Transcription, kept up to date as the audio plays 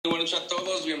buenas noches a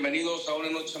todos, bienvenidos a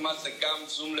una noche más de Camp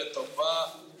Zoom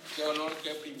Letová. Qué honor,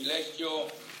 qué privilegio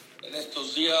en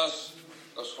estos días,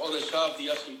 los Hodeshab,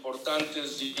 días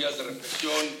importantes, días de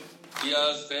reflexión,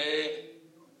 días de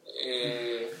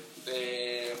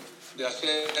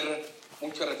hacer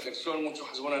mucha reflexión, mucho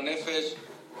Hasbona Nefesh.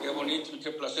 Qué bonito y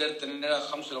qué placer tener a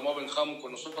Shlomo Benhamu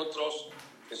con nosotros,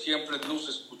 que siempre es luz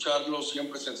escucharlo,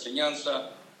 siempre es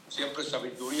enseñanza, siempre es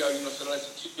sabiduría. Hoy no será la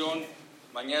excepción.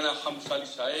 Mañana Hamzal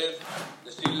Isaed,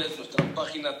 decirles nuestra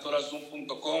página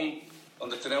torazum.com,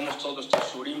 donde tenemos todo nuestro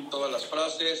shurim, todas las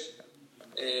frases,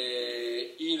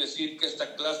 y decir que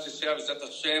esta clase sea Besat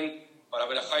Hashem para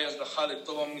Berajá y Azlajá de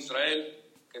todo Israel,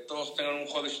 que todos tengan un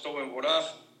Jodesh Tov Mevorach,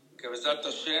 que Besat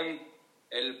Hashem,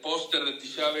 el póster de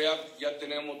Tisha B'Av ya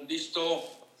tenemos listo,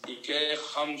 y que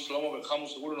Shlomo Benhamu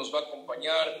seguro nos va a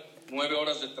acompañar 9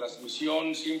 horas de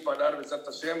transmisión sin parar, Besat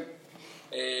Hashem.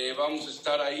 Vamos a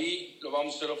estar ahí, lo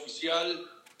vamos a hacer oficial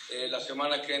la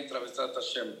semana que entra, Besat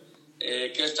Hashem.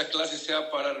 Que esta clase sea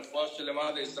para Refuah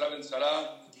Shelema de Esra Ben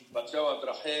Sara, Shabat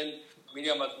Rachel,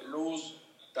 Miriam Luz,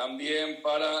 también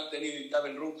para Deni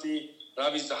Ben Ruti,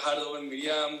 Rabbi Zahar Ben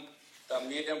Miriam,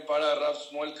 también para Rav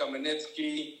Shmuel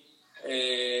Kamenetsky,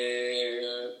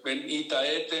 Ben Ita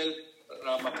Etel,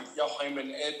 Ramapityahu Haim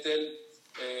Ben Etel,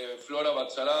 Flora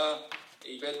Batzara,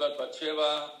 Ibet Bat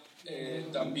Batsheva,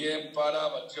 también para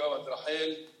Batsheva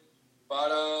Batrahel,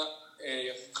 para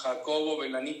Jacobo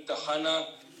Benanita Hanna,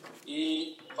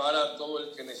 y para todo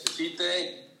el que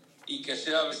necesite, y que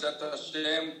sea Besat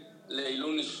Hashem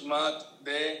Leilun Ishmat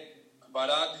de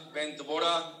Barak Ben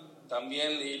Dbora,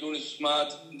 también Leilun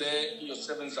Ishmat de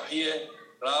Yosef Ben Zahie,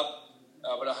 Rab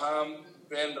Abraham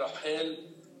Ben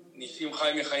Rachel, Nisim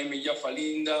Jaime Jaime Yafa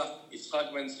Linda,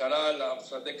 Isaac Ben Sara, la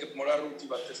Sadeket Morar Ruti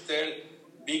Batester,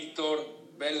 Víctor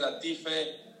Ben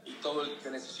Latife y todo el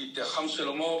que necesite. Ham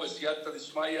Shlomo, Besiata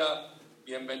Dishmaya,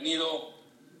 bienvenido.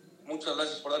 Muchas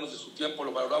gracias por darnos de su tiempo,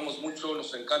 lo valoramos mucho,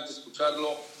 nos encanta escucharlo.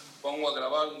 Pongo a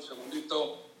grabar un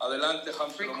segundito. Adelante, Ham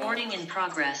Shlomo. Recording in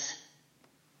progress.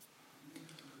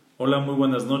 Hola, muy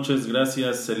buenas noches.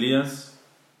 Gracias, Elías.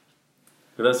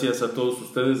 Gracias a todos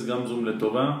ustedes. Gamzum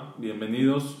Letová,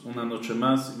 bienvenidos una noche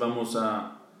más. Vamos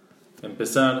a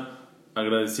empezar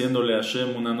agradeciéndole a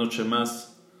Hashem una noche más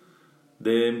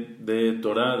de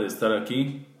Torah, de estar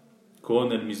aquí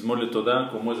con el Mizmor Letodá,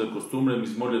 como es de costumbre.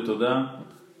 Mizmor Letodá,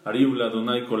 Ariul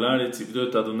Adonai Kolaret,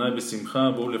 Tzivdot Adonai Besimcha,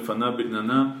 Bou Lefanav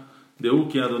Birnana, Deu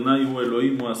ki Adonai hu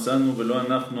Elohimu asanu, velo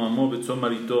anachnu amo betzom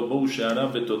marito, Bou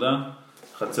she'arav betodá,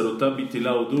 Chatzerotav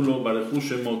bitila udulo, Barechu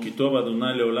shemo kitov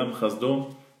Adonai leolam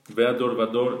chazdo, ve'ador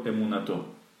vador emunato.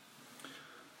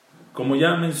 Como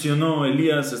ya mencionó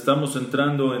Elías, estamos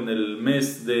entrando en el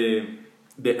mes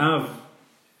de Av.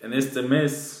 En este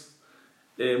mes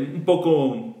un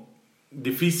poco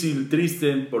difícil,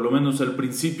 triste, por lo menos al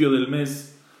principio del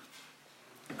mes,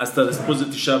 hasta después de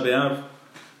Tisha B'Av,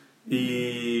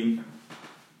 y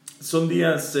son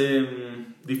días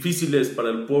difíciles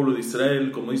para el pueblo de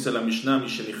Israel, como dice la Mishnah,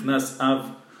 Mishenichnas Av,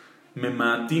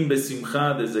 Memaatim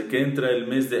Besimcha, desde que entra el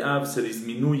mes de Av se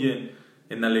disminuye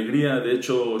en alegría. De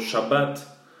hecho, Shabat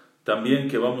también,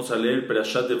 que vamos a leer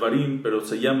Perashat Devarim, pero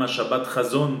se llama Shabat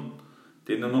Jazon,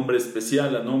 tiene un nombre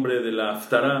especial, a nombre de la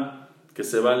Haftarah que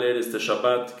se va a leer este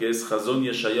Shabbat, que es Jazon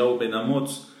Yeshayahu Ben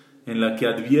Amotz, en la que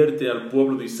advierte al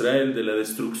pueblo de Israel de la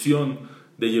destrucción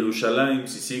de Jerusalén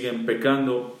si siguen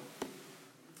pecando.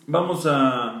 Vamos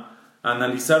a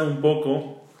analizar un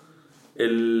poco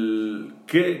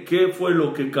qué fue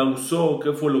lo que causó,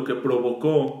 qué fue lo que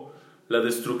provocó la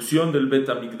destrucción del Bet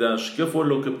HaMikdash, qué fue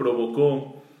lo que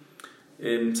provocó.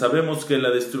 Sabemos que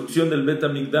la destrucción del Bet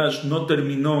HaMikdash no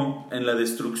terminó en la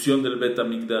destrucción del Bet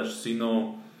HaMikdash,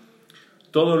 sino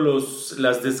todas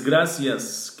las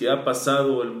desgracias que ha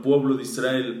pasado el pueblo de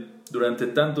Israel durante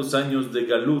tantos años de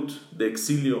galut, de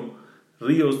exilio,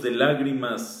 ríos de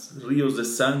lágrimas, ríos de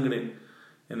sangre,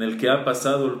 en el que ha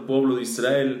pasado el pueblo de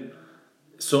Israel,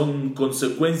 son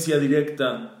consecuencia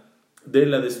directa de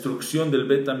la destrucción del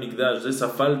Bet HaMikdash, de esa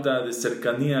falta de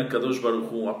cercanía a Kadosh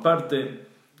Baruj Hu.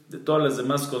 Aparte de todas las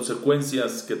demás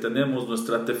consecuencias que tenemos,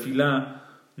 nuestra tefilá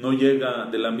no llega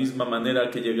de la misma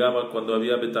manera que llegaba cuando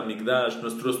había Bet HaMikdash.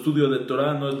 Nuestro estudio de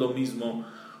Torah no es lo mismo.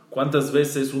 ¿Cuántas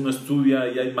veces uno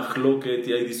estudia y hay mahloket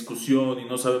y hay discusión y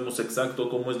no sabemos exacto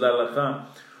cómo es la halajá?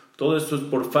 Todo eso es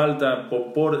por falta,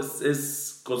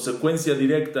 es consecuencia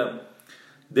directa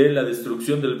de la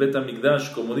destrucción del Bet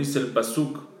HaMikdash, como dice el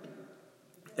pasuk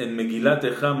en Megilat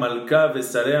Echa, Malka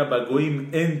vesarea bagoim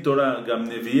en Torah gam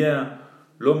neviea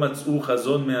lo matzú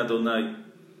jazón me Adonai.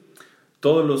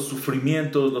 Todos los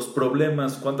sufrimientos, los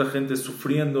problemas, cuánta gente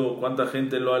sufriendo, cuánta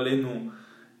gente lo alenu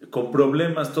con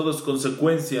problemas, todo es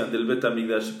consecuencia del Bet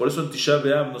HaMikdash. Por eso en Tisha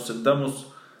B'Av nos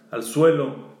sentamos al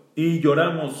suelo y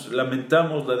lloramos,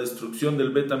 lamentamos la destrucción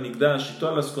del Bet HaMikdash y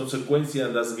todas las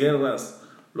consecuencias, las guerras,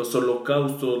 los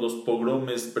holocaustos, los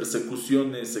pogromes,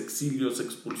 persecuciones, exilios,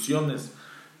 expulsiones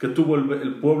que tuvo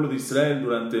el pueblo de Israel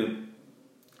durante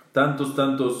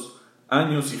tantos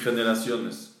años y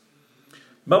generaciones.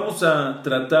 Vamos a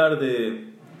tratar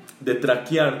de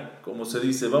traquear, como se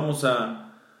dice, vamos a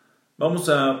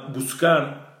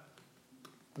buscar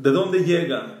de dónde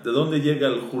llega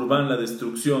el Jurban, la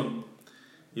destrucción,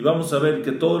 y vamos a ver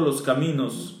que todos los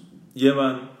caminos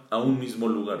llevan a un mismo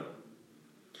lugar.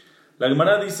 La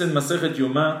Gemara dice en Masejet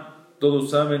Yomá,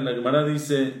 todos saben, la Gemara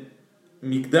dice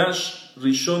Mikdash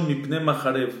Rishon Mipne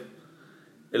Maharev,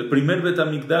 el primer Bet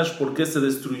HaMikdash, ¿por qué se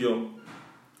destruyó?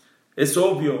 Es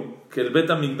obvio que el Bet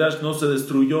HaMikdash no se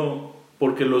destruyó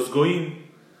porque los Goim,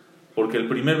 porque el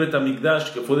primer Bet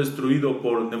HaMikdash que fue destruido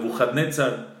por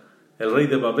Nebuchadnezzar, el rey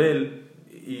de Babel,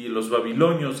 y los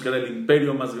babilonios, que era el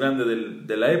imperio más grande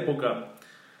de la época,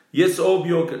 y es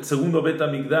obvio que el segundo Bet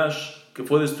HaMikdash que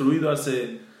fue destruido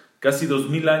hace casi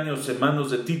 2000 años en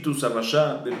manos de Titus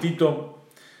Arrasha, de Tito,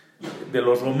 de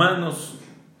los romanos,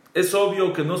 es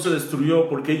obvio que no se destruyó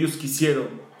porque ellos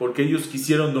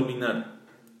quisieron dominar.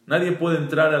 Nadie puede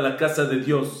entrar a la casa de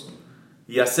Dios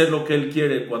y hacer lo que Él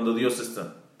quiere cuando Dios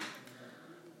está.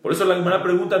 Por eso la Gemara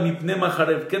pregunta, Mipne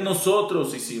Maharev, ¿qué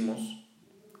nosotros hicimos?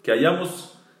 Que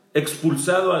hayamos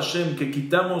expulsado a Hashem, que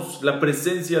quitamos la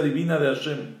presencia divina de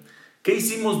Hashem. ¿Qué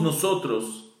hicimos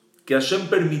nosotros que Hashem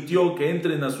permitió que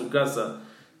entren a su casa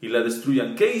y la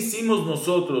destruyan? ¿Qué hicimos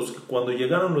nosotros que cuando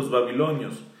llegaron los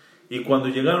babilonios y cuando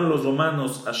llegaron los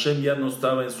romanos, Hashem ya no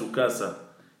estaba en su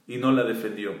casa y no la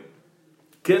defendió?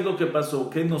 ¿Qué es lo que pasó?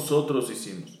 ¿Qué nosotros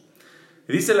hicimos?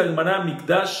 Y dice la Gemara,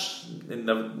 Mikdash, en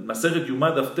la Masejet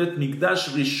Yomá Daftet,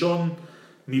 Mikdash Rishon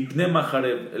Mipne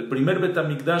Maharev, el primer Bet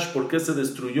HaMikdash, ¿por qué se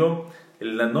destruyó?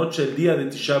 En la noche, el día de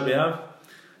Tisha B'Av,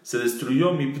 se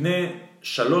destruyó Mipne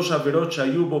Shalosh Averot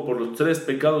Shayubo, por los 3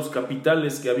 pecados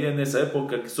capitales que había en esa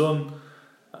época, que son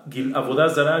Avodah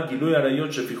Zarah, Gilui Arayot,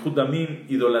 Shefijut Damim,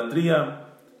 idolatría,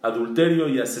 adulterio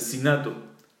y asesinato.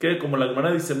 Que, como la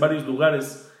Gemara dice en varios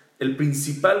lugares, el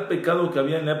principal pecado que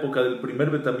había en la época del primer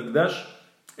Bet HaMikdash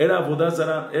era Avodah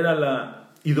Zarah, era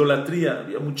la idolatría.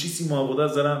 Había muchísimo Avodah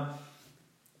Zarah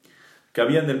que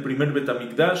había en el primer Bet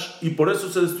HaMikdash, y por eso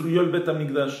se destruyó el Bet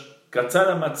HaMikdash.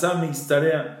 Katzara Matzah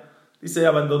Meistarea. Dice,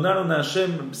 abandonaron a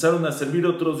Hashem, empezaron a servir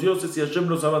otros dioses y Hashem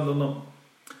los abandonó.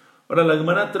 Ahora la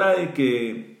Gemara trae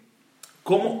que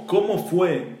 ¿cómo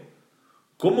fue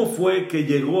que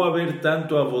llegó a haber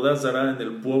tanto Avodah Zarah en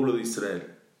el pueblo de Israel?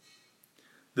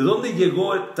 ¿De dónde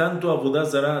llegó tanto Avodah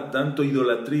Zarah, tanto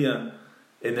idolatría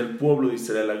en el pueblo de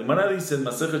Israel? La Gemara dice en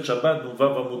Masejet Shabat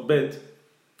Nuvav Amud Bet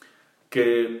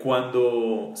que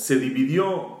cuando se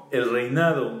dividió el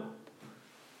reinado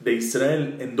de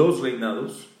Israel en 2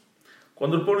 reinados,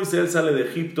 cuando el pueblo de Israel sale de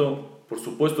Egipto, por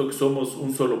supuesto que somos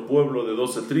un solo pueblo de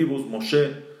 12 tribus,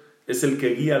 Moshe es el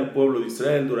que guía al pueblo de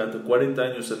Israel durante 40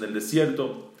 años en el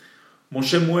desierto.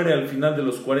 Moshe muere al final de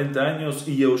los 40 años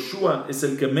y Yehoshua es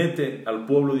el que mete al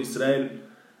pueblo de Israel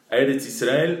a Eretz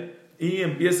Israel, y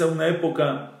empieza una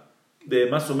época de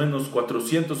más o menos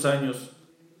 400 años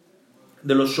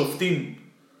de los Shoftim,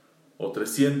 o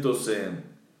 300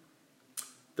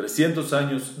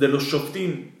 años de los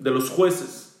Shoftim, de los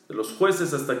jueces,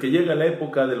 hasta que llega la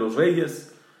época de los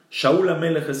reyes. Shaul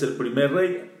HaMelech es el primer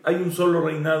rey. Hay un solo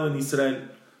reinado en Israel.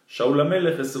 Shaul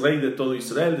HaMelech es rey de todo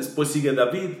Israel. Después sigue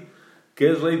David, que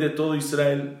es rey de todo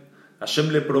Israel. Hashem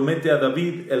le promete a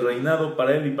David el reinado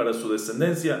para él y para su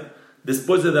descendencia.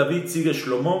 Después de David sigue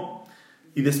Shlomo,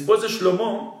 y después de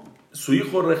Shlomo, su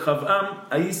hijo Rehabam,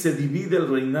 ahí se divide el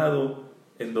reinado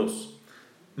en 2.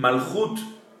 Malchut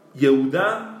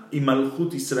Yehudá y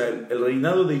Malchut Israel. El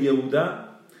reinado de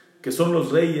Yehudá, que son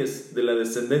los reyes de la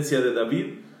descendencia de David,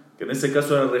 que en ese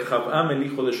caso era Rehabam, el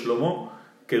hijo de Shlomo,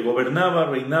 que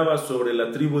reinaba sobre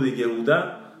la tribu de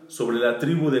Yehudá, sobre la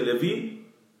tribu de Leví,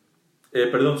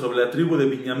 sobre la tribu de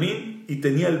Binyamin, y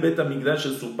tenía el Bet HaMikdash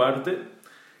en su parte.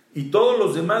 Y todos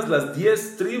los demás, las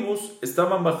 10 tribus,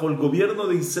 estaban bajo el gobierno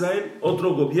de Israel,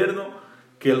 otro gobierno,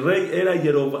 que el rey era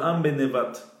Yerovam ben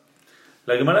Nebat.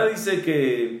 La Gemara dice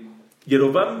que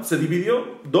Yerovam se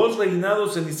dividió 2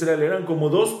 reinados en Israel, eran como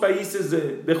 2 países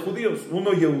de judíos,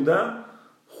 uno Yehudá,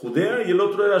 Judea, y el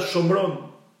otro era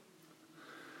Shomrón,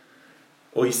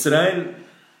 o Israel.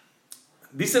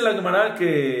 Dice la Gemara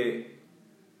que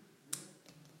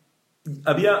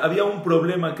había un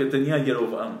problema que tenía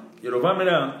Yerovam. Yerovam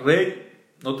era rey,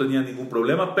 no tenía ningún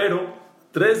problema, pero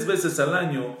 3 veces al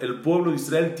año el pueblo de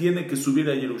Israel tiene que subir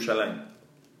a Jerusalén.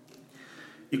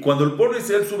 Y cuando el pueblo de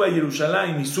Israel suba a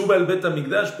Jerusalén y suba al Bet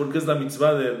HaMikdash, porque es la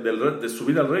mitzvah de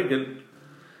subir al regel,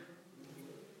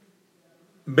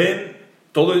 ven,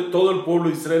 todo el pueblo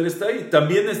de Israel está ahí.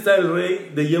 También está el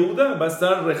rey de Yehudá, va a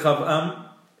estar Rehabam,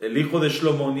 el hijo de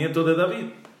Shlomo, nieto de David.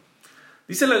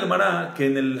 Dice la Gemara que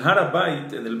en el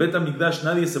Harabait, en el Bet HaMikdash,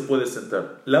 nadie se puede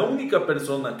sentar. La única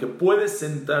persona que puede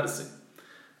sentarse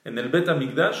en el Bet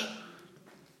HaMikdash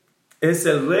es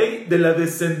el rey de la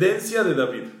descendencia de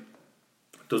David.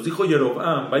 Entonces dijo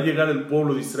Jeroboam, va a llegar el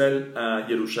pueblo de Israel a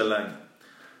Jerusalén.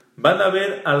 Van a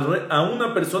ver a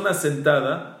una persona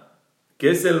sentada,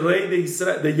 que es el rey de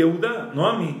Israel, de Yehudá, no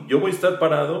a mí. Yo voy a estar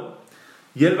parado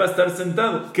y él va a estar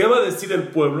sentado. ¿Qué va a decir el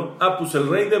pueblo? Pues el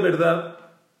rey de verdad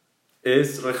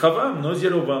es Rehabam, no es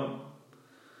Jeroboam.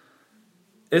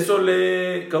 Eso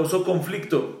le causó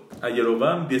conflicto a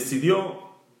Jeroboam. Decidió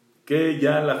que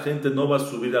ya la gente no va a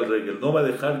subir al regel, no va a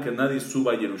dejar que nadie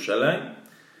suba a Jerusalén.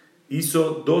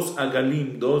 Hizo 2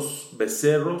 agalim, 2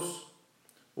 becerros,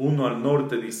 uno al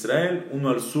norte de Israel, uno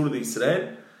al sur de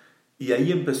Israel, y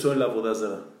ahí empezó el Avodah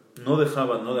Zará.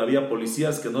 Había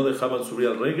policías que no dejaban subir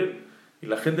al regel, y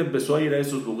la gente empezó a ir a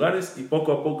esos lugares, y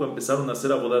poco a poco empezaron a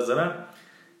hacer Avodah Zará,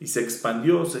 y se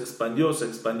expandió,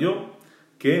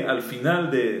 que al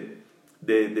final de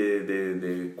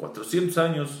 400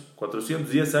 años,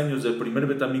 410 años del primer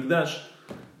Bet HaMikdash,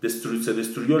 se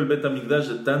destruyó el Bet HaMikdash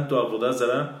de tanto Avodah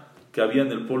Zará que había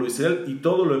en el pueblo de Israel, y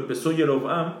todo lo empezó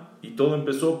Jeroboam, y todo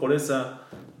empezó por esa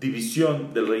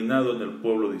división del reinado en el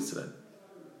pueblo de Israel.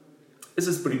 Ese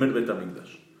es el primer Bet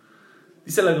HaMikdash.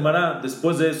 Dice la Gemara,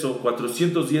 después de eso,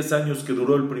 410 años que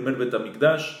duró el primer Bet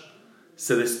HaMikdash,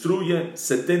 se destruye,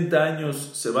 70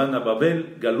 años se van a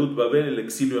Babel, Galut Babel, el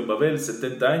exilio en Babel,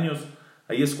 70 años,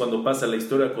 ahí es cuando pasa la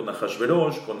historia con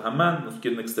Ahashverosh, con Hamán, nos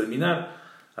quieren exterminar,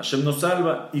 Hashem nos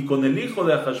salva, y con el hijo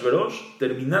de Ahashverosh,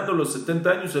 terminando los 70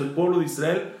 años, el pueblo de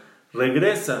Israel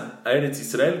regresa a Eretz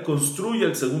Israel, construye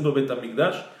el segundo Bet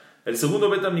HaMikdash. El segundo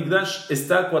Bet HaMikdash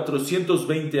está a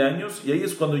 420 años, y ahí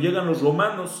es cuando llegan los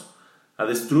romanos a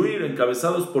destruir,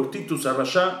 encabezados por Titus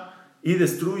Arashá, y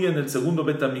destruyen el segundo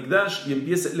Bet HaMikdash, y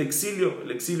empieza el exilio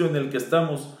en el que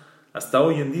estamos hasta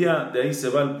hoy en día. De ahí se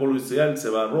va el pueblo de Israel, se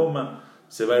va a Roma,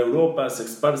 se va a Europa, se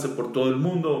esparce por todo el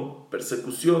mundo,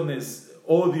 persecuciones,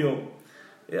 odio,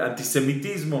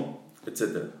 antisemitismo,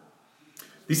 etc.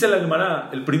 Dice la Gemara,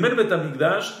 el primer Bet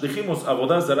HaMikdash, dijimos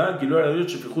Avodah Zará, Gilui Arayot,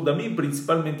 Shefichut Damim,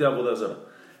 principalmente Avodah Zará.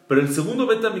 Pero el segundo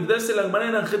Bet HaMikdash, la Gemara,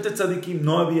 eran gente tzadikim,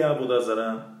 no había Avodah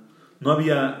Zará, no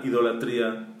había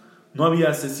idolatría, no había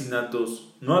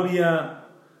asesinatos, no había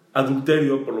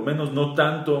adulterio, por lo menos no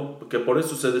tanto, que por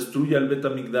eso se destruye el Bet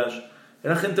HaMikdash.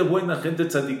 Era gente buena, gente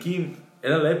tzadikim,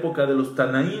 era la época de los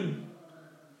Tanaim,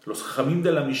 los Jamim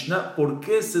de la Mishnah. ¿Por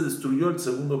qué se destruyó el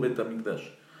segundo Bet HaMikdash?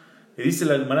 Y dice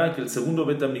la Gemara que el segundo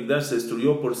Bet HaMikdash se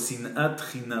destruyó por Sinat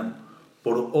Hinam,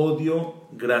 por odio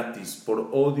gratis, por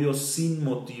odio sin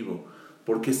motivo,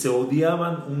 porque se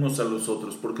odiaban unos a los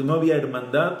otros, porque no había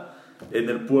hermandad en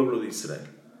el pueblo de Israel.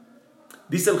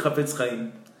 Dice el Hafetz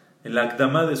Haim, en la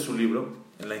Akdamá de su libro,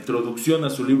 en la introducción a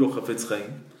su libro Hafetz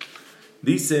Haim,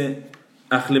 dice,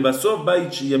 Achlebasov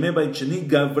bait yemei bait sheni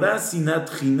gavra sinat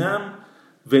hinam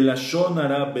velashon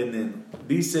hara benenu.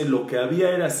 Dice, lo que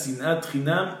había era sinat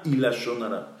hinam y lashon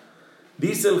hara.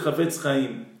 Dice el Hafetz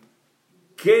Haim,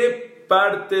 ¿qué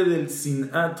parte del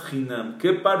sinat hinam,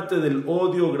 qué parte del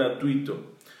odio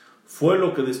gratuito fue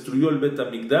lo que destruyó el Bet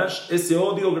HaMikdash? Ese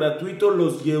odio gratuito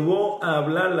los llevó a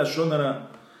hablar lashon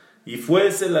hara, y fue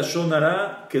ese lashon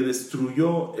hara que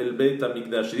destruyó el Bet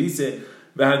HaMikdash. Y dice,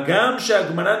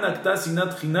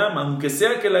 aunque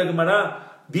sea que la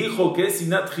Gemara dijo que es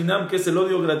sinat hinam, que es el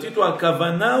odio gratuito,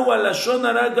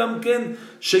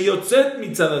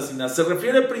 se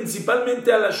refiere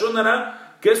principalmente a lashon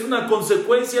hara, que es una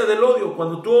consecuencia del odio.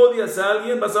 Cuando tú odias a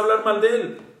alguien, vas a hablar mal de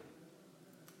él.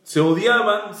 Se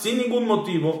odiaban sin ningún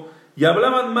motivo y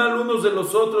hablaban mal unos de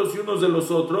los otros y unos de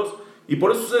los otros, y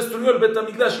por eso se destruyó el Bet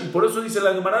HaMikdash. Y por eso dice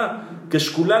la Gemara que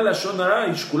Shkulá lashon hara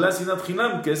y Shkulá sinat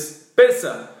hinam, que es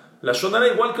pesa lashon hara,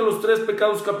 igual que los 3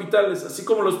 pecados capitales. Así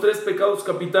como los 3 pecados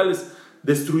capitales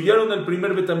destruyeron el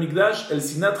primer Bet HaMikdash, el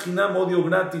sinat hinam, odio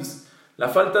gratis, la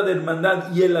falta de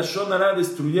hermandad, y el lashon hara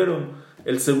destruyeron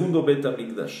el segundo Bet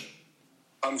HaMikdash.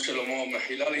 Shlomo, me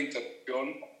agila la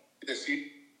interrupción, es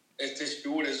decir, este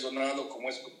shiur es donado, como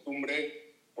es costumbre,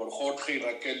 por Jorge y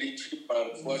Raquel Lichi para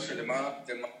el Fuá Shelema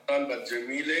de Matal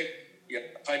Bat-Jemile y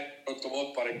Ajay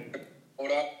Protobot para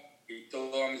ahora y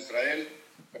todo a Israel.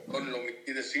 Perdón, lo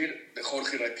omití decir, de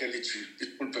Jorge y Raquel Lichi.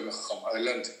 Discúlpeme, Jajam.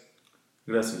 Adelante.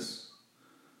 Gracias.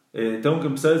 ¿Tengo que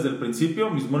empezar desde el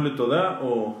principio? ¿Mismón le todá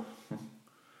o...?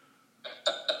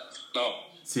 No.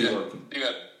 Sigo aquí.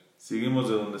 Seguimos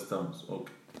de donde estamos.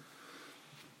 Okay.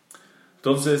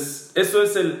 Entonces, eso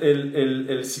es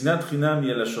el Sinat Hinam y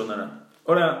el Lashon Hara.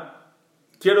 Ahora,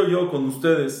 quiero yo con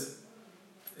ustedes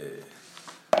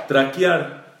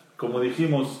traquear, como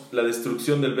dijimos, la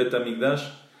destrucción del Bet HaMikdash,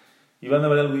 y van a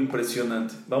ver algo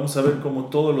impresionante. Vamos a ver cómo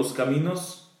todos los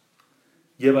caminos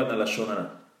llevan a la Lashon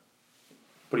Hara.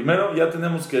 Primero, ya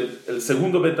tenemos que el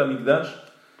segundo Bet HaMikdash,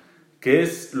 que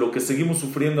es lo que seguimos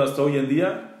sufriendo hasta hoy en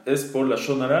día, es por la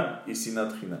Lashon Hara y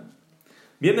Sinat Hinam.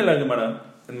 Viene la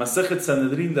Gemara en Masejet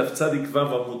Sanedrin Daf Tzadik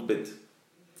Vav Amud Bet.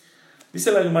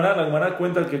 Dice la Gemara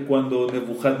cuenta que cuando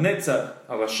Nebuchadnezzar,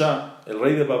 Rasha, el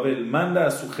rey de Babel, manda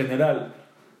a su general,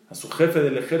 a su jefe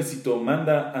del ejército,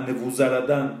 manda a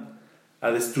Nebuzaradán a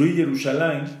destruir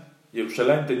Jerusalén.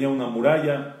 Jerusalén tenía una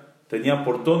muralla, tenía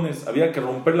portones, había que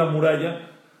romper la muralla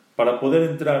para poder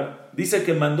entrar. Dice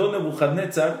que mandó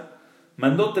Nebuchadnezzar,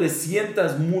 mandó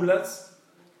 300 mulas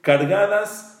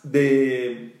cargadas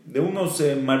de unos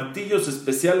martillos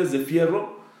especiales de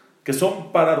fierro, que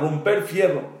son para romper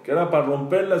fierro, que era para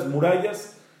romper las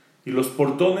murallas y los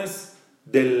portones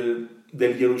del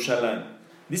Jerusalén.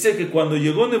 Dice que cuando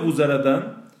llegó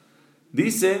Nebuzaradán,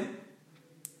 dice,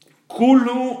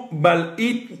 Kulu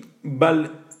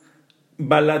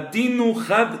balatinu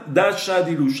had dasha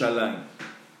de Jerusalén.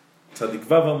 Tzadik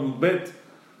Vav Amud Bet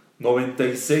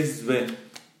 96b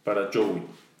para Joey.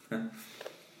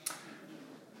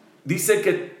 Dice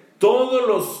que todos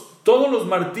los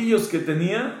martillos que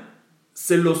tenía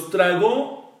se los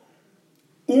tragó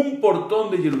un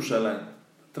portón de Jerusalén.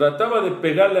 Trataba de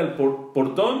pegarle al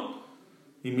portón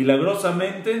y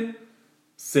milagrosamente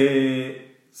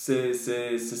se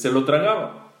lo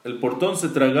tragaba. El portón se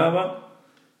tragaba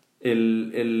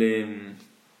el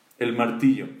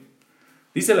martillo.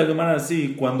 Dice la Gemara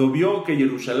así: cuando vio que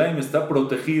Jerusalén está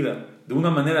protegida de una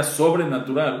manera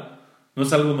sobrenatural, no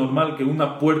es algo normal que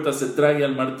una puerta se trague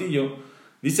al martillo,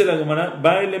 dice la Gemara,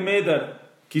 Baile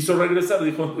Medar, quiso regresar,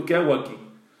 dijo, ¿qué hago aquí?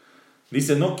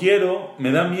 Dice, no quiero,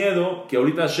 me da miedo que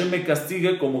ahorita Hashem me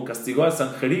castigue como castigó a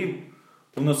Sanjerib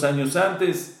unos años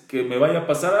antes, que me vaya a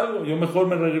pasar algo, yo mejor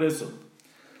me regreso.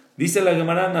 Dice la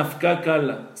Gemara, Nafka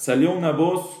Kala, salió una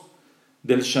voz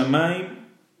del Shamaim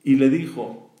y le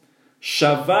dijo,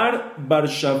 Shavar bar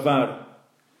Shavar,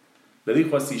 le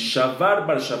dijo así, Shavar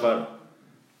bar Shavar,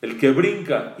 el que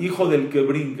brinca, hijo del que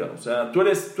brinca. O sea, tú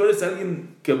eres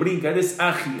alguien que brinca, eres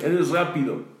ágil, eres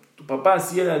rápido. Tu papá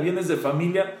así era, vienes de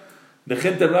familia de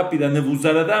gente rápida.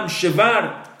 Nebuzaradán,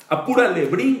 Shevar, apúrale,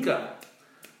 brinca,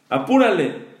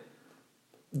 apúrale.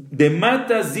 De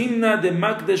mata zimna de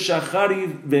mak de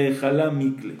shahari de jalá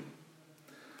mikle.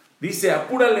 Dice,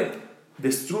 apúrale,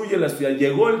 destruye la ciudad.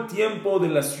 Llegó el tiempo de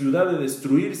la ciudad de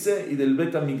destruirse y del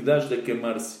Bet HaMikdash de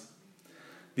quemarse.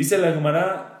 Dice la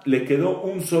Gemara, le quedó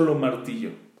un solo martillo.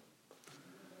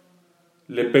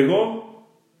 Le pegó,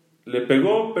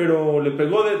 pero le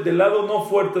pegó del lado no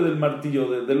fuerte del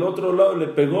martillo, del otro lado le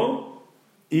pegó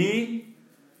y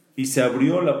se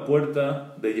abrió la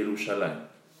puerta de Jerusalén.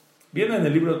 Viene en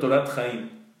el libro Torat Chaim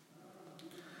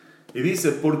y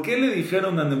dice, ¿por qué le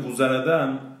dijeron a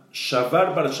Nebuzaradán,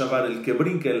 Shavar bar Shavar, el que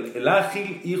brinca, el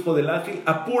ágil, hijo del ágil,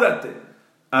 apúrate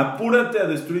a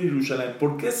destruir Jerusalén?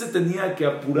 ¿Por qué se tenía que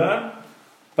apurar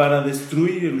para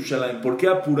destruir Jerusalén? ¿Por qué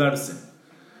apurarse?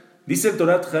 Dice el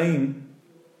Torat Chaim,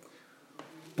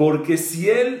 porque si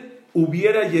él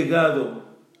hubiera llegado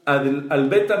al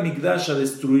Bet HaMikdash a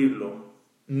destruirlo,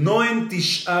 no en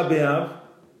Tisha B'Av,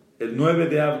 el 9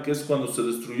 de Av, que es cuando se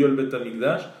destruyó el Bet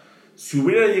HaMikdash, si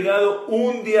hubiera llegado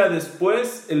un día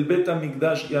después, el Bet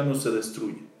HaMikdash ya no se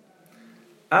destruye.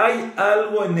 Hay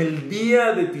algo en el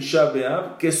día de Tisha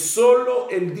B'Av, que solo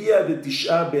el día de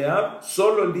Tisha B'Av,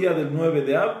 solo el día del 9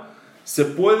 de Av, se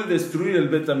puede destruir el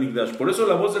Bet HaMikdash. Por eso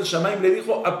la voz del Shamaim le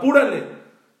dijo, apúrale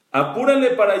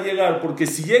para llegar, porque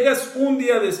si llegas un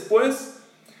día después,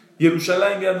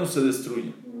 Jerusalén ya no se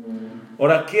destruye.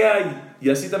 Ahora, ¿qué hay? Y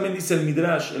así también dice el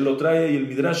Midrash, él lo trae, y el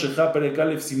Midrash Echa Perek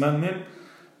Aleph Siman Mem,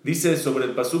 dice sobre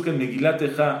el pasuk en Megilat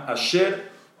Echa, Asher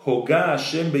Hoga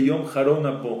Hashem Beyom Haron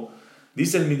Apo.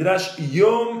 Dice el Midrash,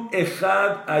 Yom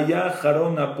Echad Aya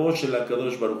Haron Apo Shel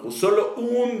HaKadosh Baruch Hu. Solo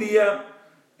un día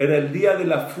era el día de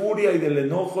la furia y del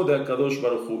enojo de HaKadosh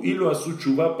Baruch Hu. Y lo asu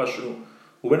Teshuvah Pashru.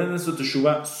 Hubieran hecho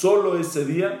Teshuvah solo ese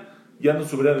día, ya no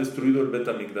se hubiera destruido el Bet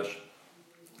HaMikdash.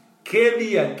 ¿Qué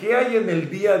día? ¿Qué hay en el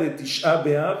día de Tisha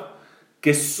B'Av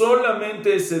que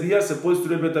solamente ese día se puede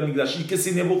destruir el Bet HaMikdash? Y que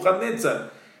si Nebuchadnezzar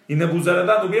y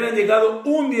Nebuzaradán hubieran llegado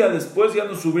un día después, ya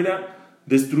no se hubiera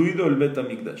destruido el Bet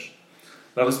HaMikdash.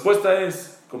 La respuesta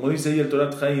es, como dice ahí el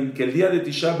Torat Chaim, que el día de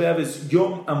Tisha B'Av es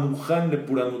Yom Amuchan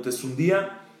Lepuranut, es un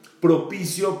día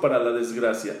propicio para la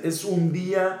desgracia, es un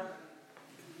día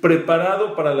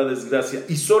preparado para la desgracia,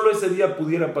 y solo ese día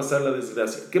pudiera pasar la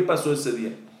desgracia. ¿Qué pasó ese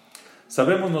día?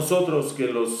 Sabemos nosotros que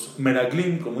los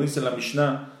meraglim, como dice la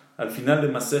Mishnah, al final de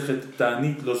Masejet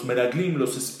Ta'anit, los meraglim,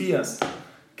 los espías,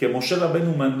 que Moshe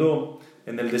Rabbeinu mandó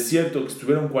en el desierto, que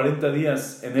estuvieron 40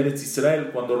 días en Eretz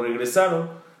Israel, cuando regresaron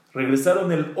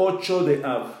el 8 de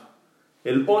Av.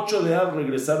 El 8 de Av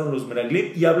regresaron los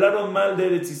meraglim y hablaron mal de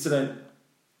Eretz Israel.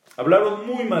 Hablaron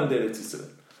muy mal de Eretz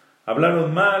Israel.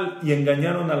 Hablaron mal y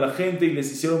engañaron a la gente y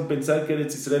les hicieron pensar que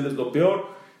Eretz Israel es lo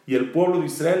peor. Y el pueblo de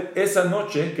Israel, esa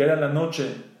noche, que era la noche,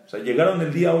 o sea, llegaron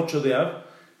el día 8 de Av,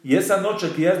 y esa noche,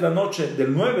 que ya es la noche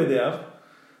del 9 de Av,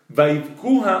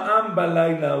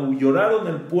 lloraron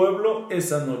el pueblo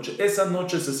esa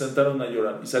noche se sentaron a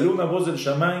llorar. Y salió una voz del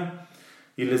Shammai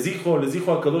y les dijo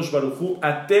a Kadosh Baruj Hu,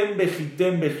 Atem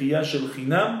bejitem bejiyah shel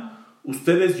chinam,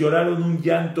 ustedes lloraron un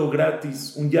llanto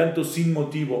gratis, un llanto sin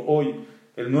motivo. Hoy,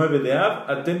 el 9 de Av,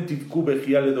 Atem tivku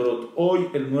bejiyah ledorot. Hoy,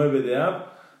 el 9 de Av,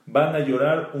 van a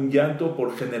llorar un llanto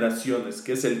por generaciones,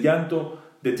 que es el llanto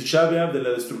de Tisha B'Av, de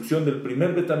la destrucción del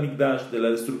primer Bet HaMikdash, de la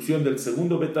destrucción del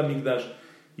segundo Bet HaMikdash,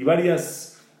 y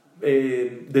varias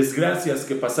desgracias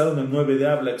que pasaron el 9 de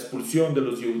Av, la expulsión de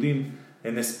los Yehudim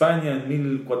en España en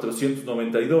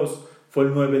 1492, fue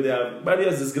el 9 de Av.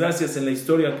 Varias desgracias en la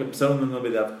historia que pasaron el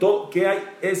 9 de Av. Todo que hay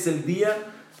es el día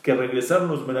que regresaron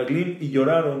los meraglim y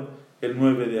lloraron el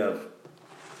 9 de Av.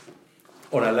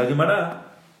 Ahora, la Gemara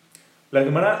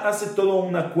hace todo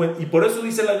una cuenta, y por eso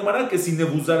dice la Gemara que si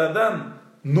Nebuzaradán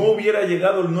no hubiera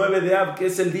llegado el 9 de Av, que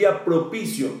es el día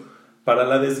propicio para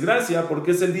la desgracia, porque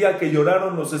es el día que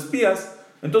lloraron los espías,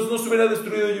 entonces no se hubiera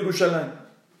destruido Jerusalén.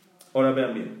 Ahora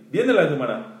vean bien, viene la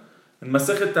Gemara en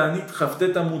Masejet Ta'anit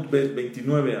Haftet Amud Bet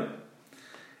 29a,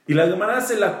 y la Gemara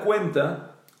hace la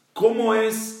cuenta cómo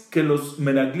es que los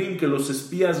meraglim, que los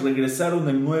espías regresaron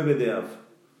el 9 de Av.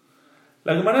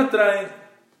 La Gemara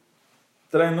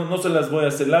trae no se las voy a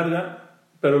hacer larga,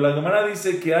 pero la Gemara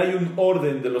dice que hay un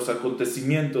orden de los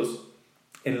acontecimientos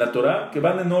en la Torá que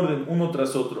van en orden uno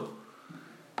tras otro.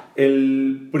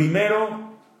 El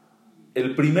primero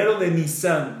de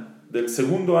Nisan del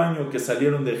segundo año que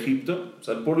salieron de Egipto, o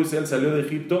sea, el pueblo de Israel salió de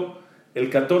Egipto el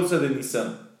 14 de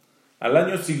Nisan. Al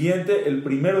año siguiente, el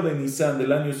primero de Nisan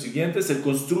del año siguiente, se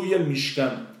construye el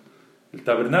Mishkan. El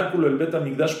tabernáculo, el Bet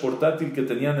HaMikdash portátil que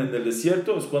tenían en el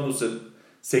desierto, es cuando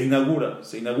se inaugura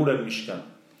el Mishkan.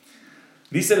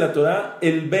 Dice la Torá,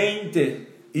 el 20,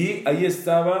 y ahí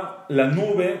estaba la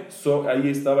nube.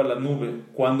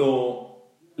 Cuando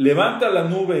levanta la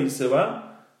nube y se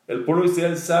va, el pueblo de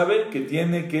Israel sabe que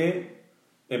tiene que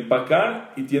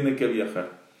empacar y tiene que viajar.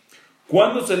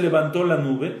 ¿Cuándo se levantó la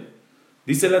nube?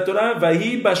 Dice la Torá,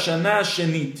 Vahi bashana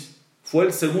hashenit, fue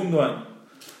el segundo año.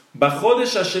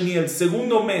 Bajodesh hasheni, el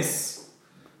segundo mes.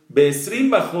 Be'esrim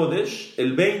bajodesh,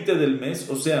 el 20 del mes,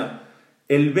 o sea,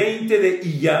 el 20 de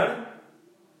Iyar,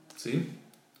 ¿sí?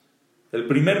 El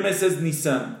primer mes es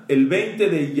Nisan, el 20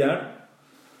 de Iyar,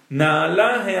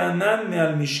 Na'ala he'anan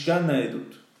me'al Mishkan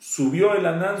ha'edut. Subió el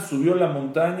Anán, subió la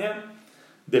montaña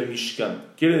del Mishkan.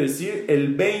 Quiere decir,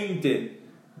 el 20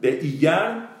 de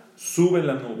Iyar sube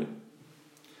la nube.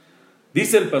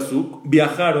 Dice el pasuk,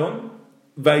 viajaron,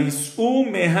 Vais'u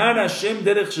mehar Hashem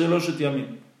derech sheloshet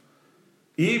yamim.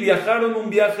 Y viajaron un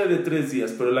viaje de 3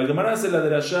 días. Pero la Gemara hace la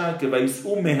derashá que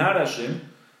Vais'u mehar Hashem,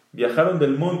 viajaron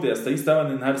del monte, hasta ahí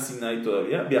estaban en Har Sinai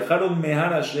todavía, viajaron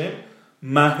mehar Hashem,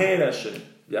 maher Hashem,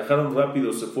 viajaron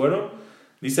rápido, se fueron.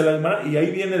 Dice la Gemara, y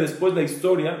ahí viene después la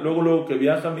historia, luego que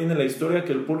viajan, viene la historia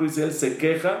que el pueblo de Israel se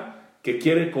queja que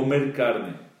quiere comer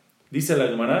carne. Dice la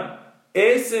Gemara,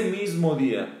 ese mismo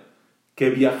día que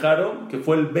viajaron, que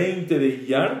fue el 20 de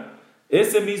Iyar,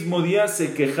 ese mismo día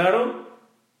se quejaron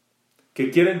que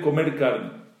quieren comer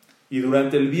carne. Y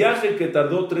durante el viaje que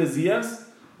tardó 3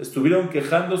 días, estuvieron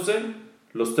quejándose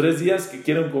los 3 días que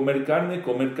quieren comer carne.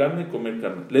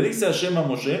 Le dice Hashem a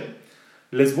Moshe,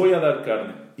 les voy a dar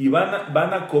carne. Y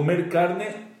van a comer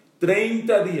carne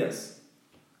 30 días.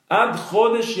 Ad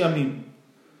Chodesh Yamim.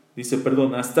 Dice,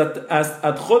 perdón,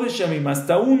 Ad Chodesh Yamim,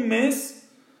 hasta un mes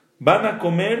van a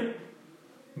comer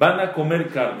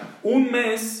carne. Un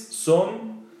mes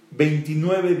son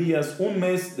 29 días. Un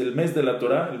mes del mes de la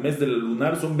Torah, el mes del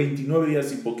lunar, son 29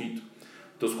 días y poquito.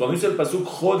 Entonces, cuando dice el pasuk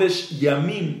Chodesh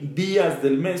Yamim, días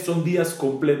del mes, son días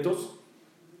completos,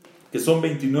 que son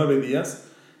 29 días.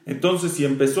 Entonces, si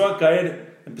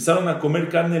empezaron a comer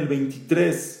carne el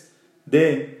 23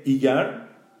 de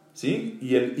Iyar, ¿sí?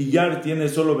 Y el Iyar tiene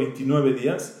solo 29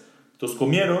 días, entonces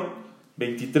comieron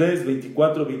 23,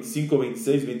 24, 25,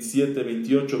 26, 27,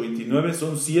 28, 29,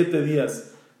 son 7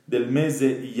 días del mes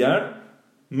de Iyar,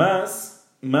 más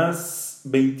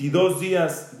más 22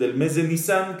 días del mes de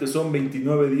Nisan, que son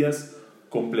 29 días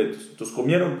completos. Entonces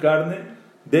comieron carne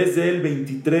desde el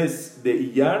 23 de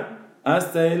Iyar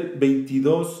hasta el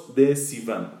 22 de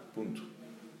Sivan. Punto.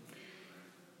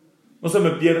 No se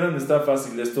me pierdan, está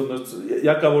fácil esto,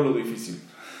 ya acabó lo difícil.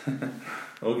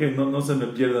 Ok, no se me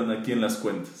pierdan aquí en las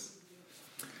cuentas.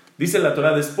 Dice la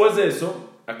Torah, después de eso,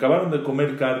 acabaron de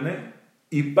comer carne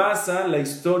y pasa la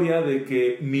historia de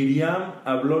que Miriam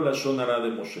habló la Shonara de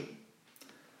Moshe.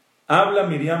 Habla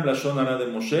Miriam la Shonara de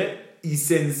Moshe y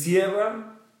se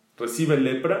encierra, recibe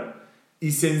lepra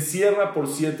y se encierra por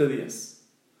 7 días.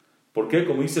 ¿Por qué?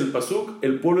 Como dice el Pasuk,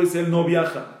 el pueblo de Israel no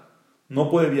viaja. No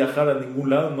puede viajar a ningún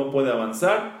lado, no puede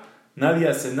avanzar, nadie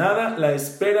hace nada, la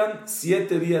esperan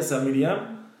 7 días a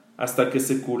Miriam hasta que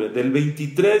se cure. Del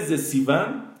 23 de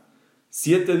Sivan,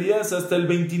 7 días hasta el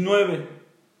 29.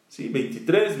 ¿Sí?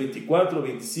 23, 24,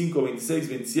 25, 26,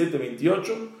 27,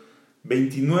 28,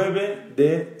 29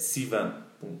 de Sivan.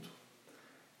 Punto.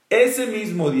 Ese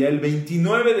mismo día, el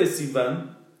 29 de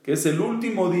Sivan, que es el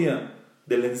último día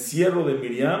del encierro de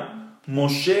Miriam,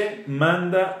 Moshe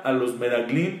manda a los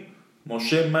meraglim,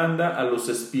 Moshe manda a los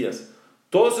espías.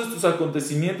 Todos estos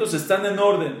acontecimientos están en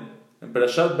orden. En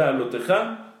Perashat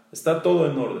Be'alotejá está todo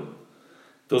en orden.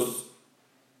 Entonces,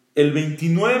 el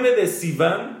 29 de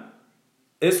Sivan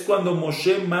es cuando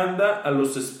Moshe manda a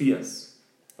los espías.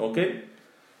 ¿Ok?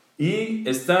 Y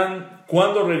están,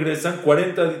 cuando regresan,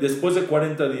 después de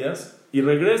 40 días, y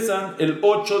regresan el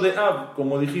 8 de Av,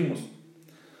 como dijimos.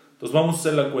 Entonces vamos a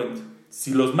hacer la cuenta.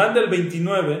 Si los manda el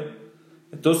 29,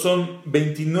 entonces son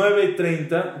 29 y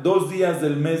 30, 2 días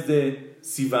del mes de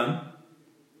Sivan,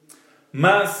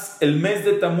 más el mes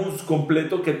de Tamuz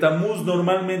completo, que Tamuz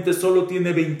normalmente solo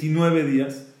tiene 29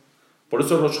 días. Por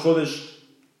eso Rosh Chodesh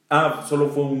Av solo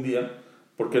fue un día,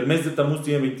 porque el mes de Tamuz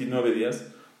tiene 29 días.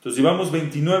 Entonces llevamos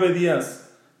 29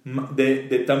 días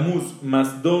de Tamuz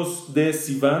más 2 de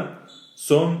Sivan,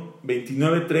 son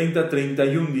 29, 30,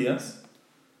 31 días.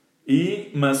 Y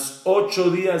más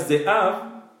 8 días de Av,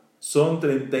 son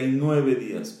 39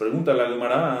 días. Pregunta la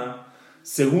Gemara,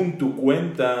 según tu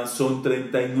cuenta, son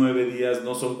 39 días,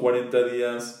 no son 40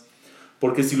 días.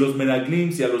 Porque si los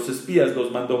meraglim, si a los espías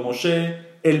los mandó Moshe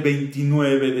el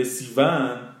 29 de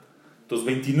Sivan, entonces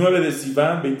 29 de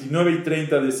Sivan, 29 y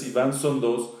 30 de Sivan son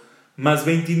 2, más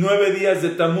 29 días de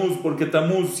Tamuz, porque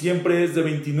Tamuz siempre es de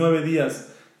 29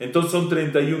 días, entonces son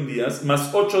 31 días,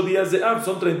 más 8 días de Av,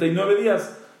 son 39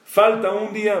 días. Falta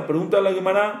un día. Pregunta la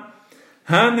Gemara,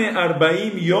 Hane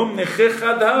Arbaim Yom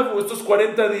Nechechadav, estos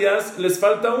 40 días les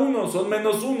falta uno, son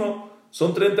menos uno,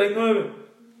 son 39.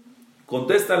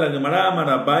 Contesta la Gemara, Amar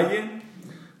Abaye,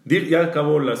 ya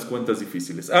acabó las cuentas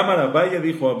difíciles. Amar Abaye,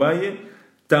 dijo Abaye,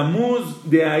 Tamuz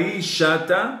de ahí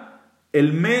Shata,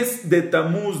 el mes de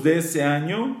Tamuz de ese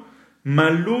año,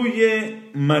 Maluye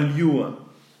Maliua.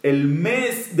 El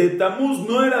mes de Tamuz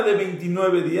no era de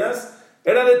 29 días,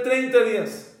 era de 30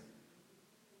 días.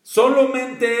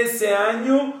 Solamente ese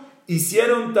año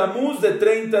hicieron Tamuz de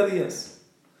 30 días.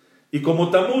 Y como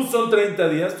Tamuz son 30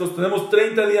 días, entonces tenemos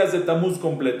 30 días de Tamuz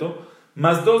completo,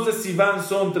 más 2 de Sivan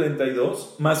son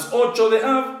 32, más 8 de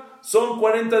Av son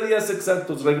 40 días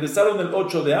exactos. Regresaron el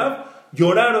 8 de Av,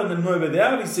 lloraron el 9 de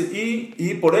Av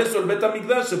y por eso el Bet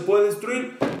HaMikdash se puede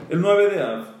destruir el 9 de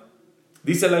Av.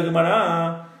 Dice la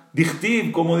Gemara,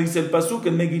 Dichtiv, como dice el Pasuk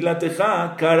en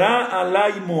Megilateja, Kara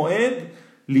alay moed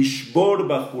Lishbor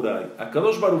Bajuray.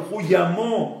 Akadosh Baruj Hu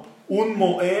llamó un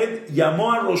Moed,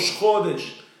 llamó a Rosh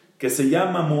Chodesh, que se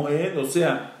llama Moed, o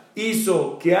sea,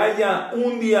 hizo que haya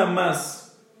un día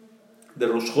más de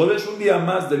Rosh Chodesh, un día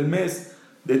más del mes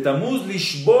de Tamuz,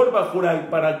 Lishbor Bajuray,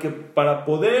 para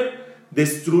poder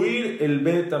destruir el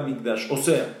Bet HaMikdash. O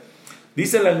sea,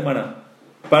 dice la Gemara,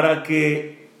 para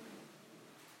que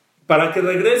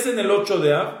regresen el 8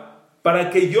 de Av,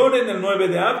 para que lloren el 9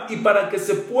 de Av y para que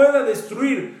se pueda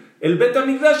destruir el Bet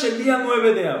HaMikdash el día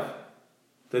 9 de Av.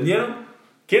 ¿Entendieron?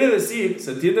 Quiere decir,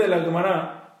 se entiende de la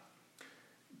Gemara,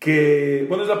 que,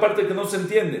 bueno, es la parte que no se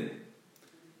entiende.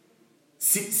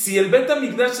 Si el Bet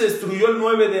HaMikdash se destruyó el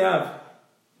 9 de Av,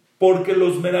 porque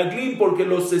los meraglim, porque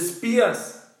los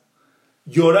espías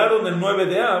lloraron el 9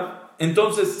 de Av,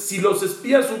 entonces si los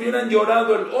espías hubieran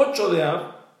llorado el 8 de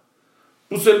Av,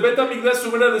 pues el Bet HaMikdash se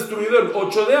hubiera destruido el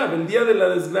 8 de Av. El día de la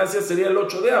desgracia sería el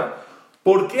 8 de Av.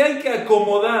 ¿Por qué hay que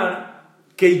acomodar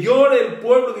que llore el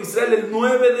pueblo de Israel el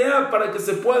 9 de Av para que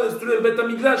se pueda destruir el Bet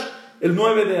HaMikdash el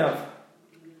 9 de Av?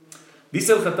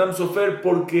 Dice el Hatam Sofer,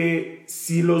 porque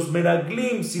si los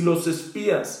meraglim, si los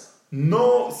espías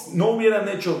no hubieran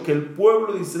hecho que el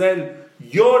pueblo de Israel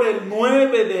llore el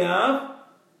 9 de Av,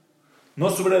 no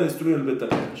se hubiera destruido el Bet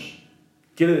HaMikdash.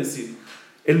 Quiere decir,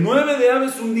 El 9 de Av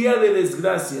es un día de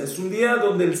desgracia, es un día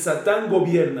donde el Satán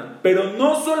gobierna, pero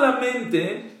no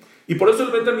solamente, y por eso el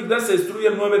Bet HaMikdash se destruye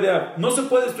el 9 de Av. No se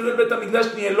puede destruir el Bet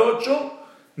HaMikdash ni el 8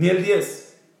 ni el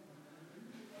 10.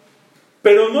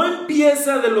 Pero no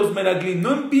empieza de los meraglim,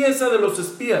 no empieza de los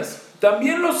espías.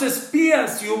 También los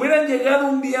espías, si hubieran llegado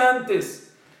un día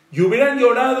antes y hubieran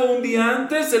llorado un día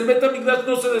antes, el Bet HaMikdash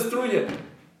no se destruye.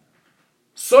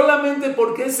 Solamente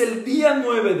porque es el día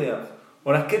 9 de Av.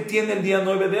 Ahora, ¿qué tiene el día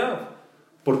 9 de Av?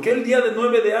 ¿Por qué el día de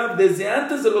 9 de Av, desde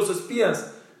antes de los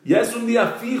espías, ya es un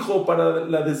día fijo para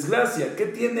la desgracia? ¿Qué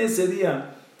tiene ese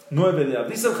día 9 de Av?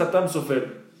 Dice el Hatam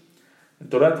Sofer, en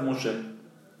Torat Moshe,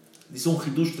 dice un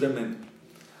hidush tremendo.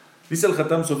 Dice el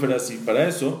Hatam Sofer así, para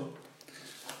eso,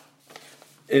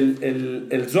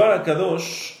 el Zohar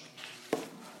HaKadosh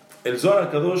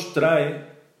trae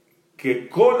que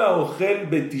Kola Ojel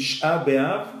Betish'a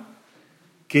Be'av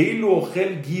Keilu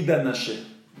Ojel Gida Nashe.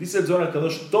 Dice el Zohar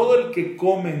HaKadosh, todo el que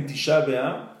come en Tisha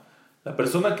B'Av, la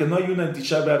persona que no ayuna en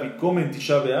Tisha B'Av y come en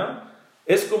Tisha B'Av,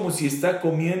 es como si está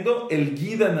comiendo el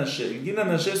Gida Nashe. El Gida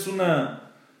Nashe es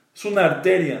una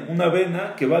arteria, una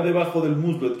vena que va debajo del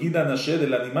muslo, el Gida Nashe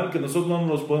del animal, que nosotros no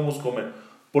nos podemos comer.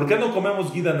 ¿Por qué no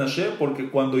comemos Gida Nashe? Porque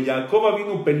cuando Jacob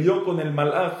vino peleó con el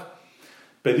Malach,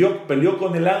 peleó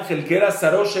con el ángel que era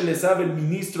Sarosh el Esav, el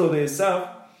ministro de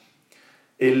Esav.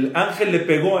 El ángel le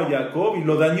pegó a Jacob y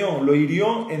lo dañó, lo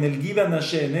hirió en el Gida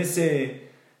Nashe, en esa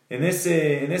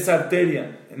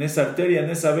arteria, en esa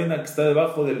vena que está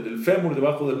debajo del fémur,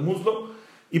 debajo del muslo,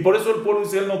 y por eso el pueblo de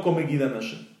Israel no come Gida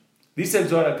Nashe. Dice el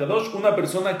Zohar HaKadosh, una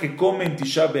persona que come en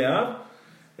Tisha B'Av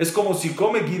es como si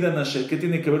come Gida Nashe. ¿Qué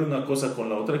tiene que ver una cosa con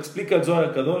la otra? Explica el Zohar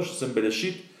HaKadosh en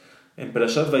Bereshit, en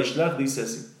Parashat Vaishlach, dice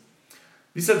así.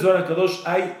 Dice el Zohar HaKadosh,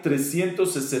 hay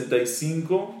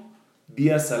 365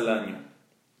 días al año.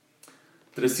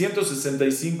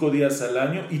 365 días al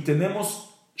año y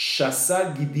tenemos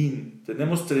Shasa Gidin,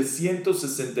 tenemos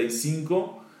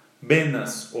 365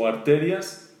 venas o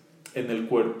arterias en el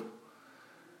cuerpo.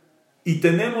 Y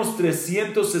tenemos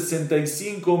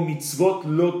 365 mitzvot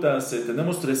lotase,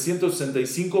 tenemos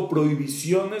 365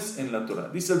 prohibiciones en la Torah.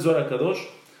 Dice el Zohar HaKadosh,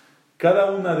 cada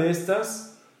una de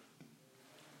estas,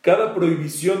 cada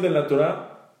prohibición de la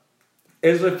Torah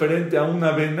es referente a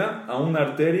una vena, a una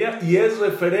arteria, y es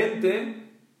referente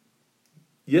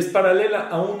y es paralela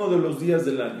a uno de los días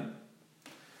del año.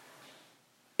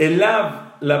 El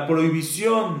Av, la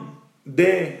prohibición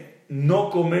de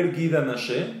no comer Gida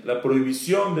Nashe, la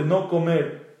prohibición de no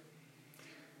comer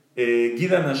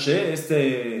Gida Nashe, esta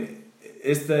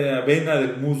vena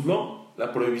del muslo,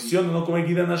 la prohibición de no comer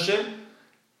Gida Nashe,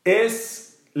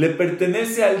 le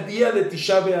pertenece al día de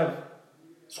Tisha B'Av.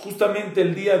 Es justamente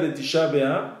el día de Tisha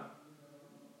B'Av.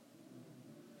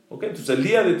 ¿Okay? Entonces el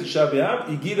día de Tisha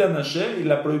B'Av y Gida Nashe, y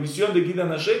la prohibición de Gida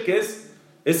Nashe, que es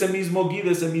ese mismo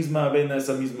Gida, esa misma vena,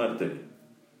 esa misma arteria.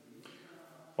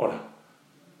 Ahora,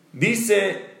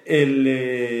 dice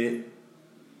el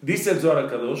Zohar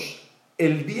HaKadosh,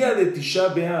 el día de Tisha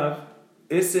B'Av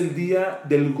es el día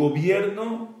del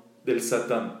gobierno del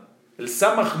Satán. El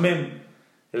Samach Mem,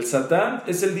 el Satán,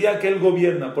 es el día que él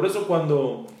gobierna. Por eso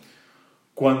cuando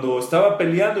estaba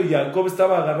peleando y Jacob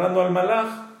estaba agarrando al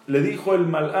Malach, le dijo el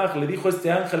Malach, le dijo este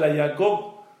ángel a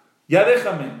Jacob, ya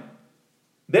déjame.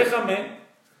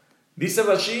 Dice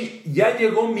Rashi, ya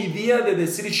llegó mi día de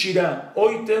decir Shirah.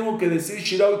 Hoy tengo que decir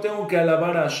Shirah, hoy tengo que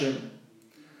alabar a Hashem.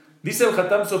 Dice el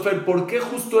Hatam Sofer, ¿por qué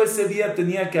justo ese día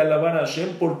tenía que alabar a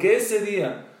Hashem? Porque ese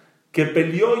día que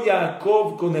peleó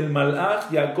Jacob con el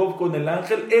Malach, Jacob con el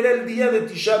ángel, era el día de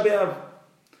Tisha B'Av.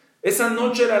 Esa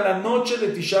noche era la noche de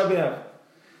Tisha B'Av.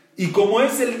 Y como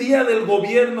es el día del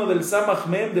gobierno del Samach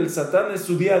Mem, del Satán, es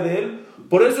su día de él,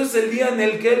 por eso es el día en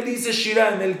el que él dice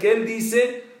Shirah, en el que él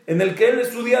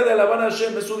es su día de alabar a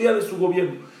Hashem, es su día de su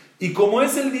gobierno. Y como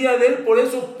es el día de él, por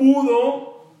eso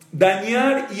pudo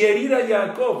dañar y herir a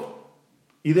Jacob.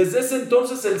 Y desde ese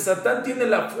entonces el Satán tiene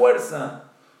la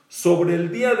fuerza sobre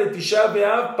el día de Tisha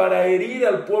B'Av para herir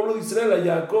al pueblo de Israel, a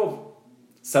Jacob.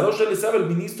 Sarosh el Esav, el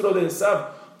ministro de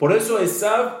Esav. Por eso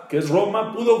Esav, que es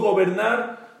Roma, pudo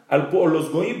gobernar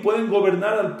los Goim pueden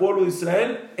gobernar al pueblo de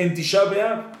Israel en Tisha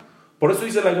B'Av. Por eso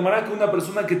dice la Gemara que una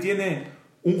persona que tiene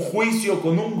un juicio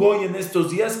con un Goy en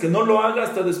estos días, que no lo haga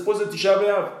hasta después de Tisha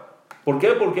B'Av. ¿Por qué?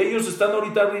 Porque ellos están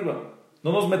ahorita arriba.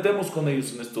 No nos metemos con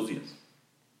ellos en estos días.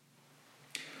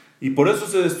 Y por eso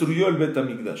se destruyó el Bet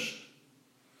HaMikdash.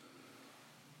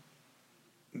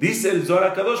 Dice el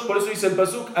Zohar HaKadosh, por eso dice el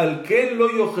Pasuk, al que lo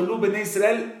yochelu bnei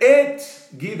Israel et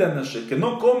Gida Nashe, que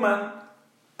no coman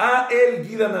a el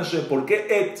Gida Nashe. ¿Por qué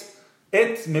et?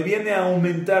 Et me viene a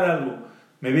aumentar algo.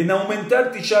 Me viene a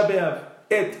aumentar Tisha B'Av.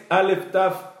 Et, Aleph,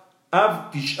 Taf,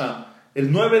 Av, Tisha.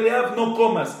 El 9 de Av no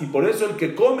comas. Y por eso el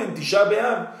que come en Tisha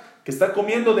B'Av, que está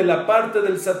comiendo de la parte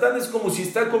del Satán, es como si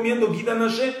está comiendo Gidan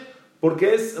Hashem,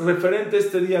 porque es referente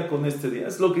este día con este día.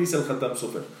 Es lo que dice el Hatam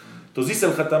Sofer. Entonces dice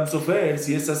el Hatam Sofer,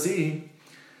 si es así,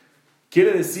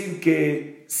 quiere decir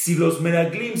que si los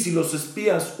meraglim, si los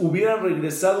espías hubieran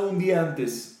regresado un día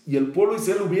antes y el pueblo de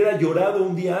Israel hubiera llorado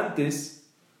un día antes,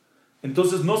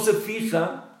 entonces no se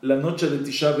fija la noche de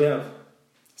Tisha B'Av,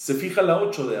 se fija la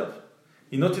 8 de Av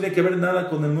y no tiene que ver nada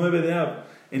con el 9 de Av.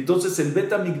 Entonces el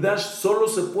Bet HaMikdash solo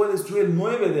se puede destruir el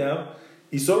 9 de Av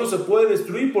y solo se puede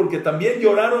destruir porque también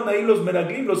lloraron ahí los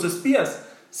meraglim, los espías.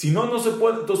 Si no, no se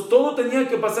puede. Entonces todo tenía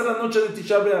que pasar la noche de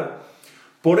Tisha B'Av.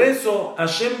 Por eso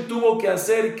Hashem tuvo que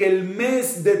hacer que el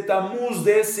mes de Tamuz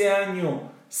de ese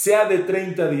año sea de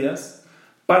 30 días,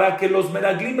 para que los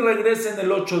meraglim regresen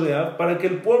el 8 de Av, para que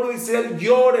el pueblo de Israel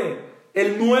llore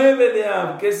el 9 de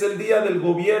Av, que es el día del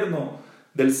gobierno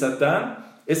del Satán.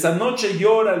 Esa noche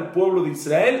llora el pueblo de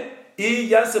Israel y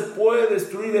ya se puede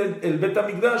destruir el Bet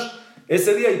HaMikdash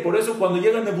ese día. Y por eso cuando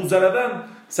llega Nebuzaradán,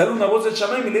 sale una voz de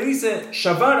Shamaim y le dice: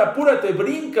 Shabar, apúrate,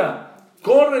 brinca,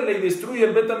 córrele y destruye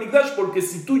el Bet HaMikdash, porque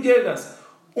si tú llegas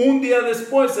un día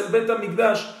después, el Bet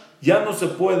HaMikdash ya no se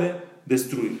puede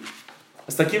destruir.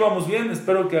 Hasta aquí vamos bien,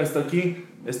 espero que hasta aquí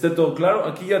esté todo claro.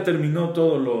 Aquí ya terminó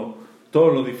todo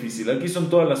lo difícil. Aquí son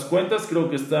todas las cuentas, creo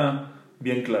que está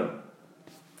bien claro.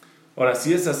 Ahora,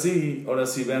 si es así, ahora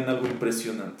sí, vean algo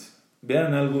impresionante.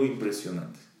 Vean algo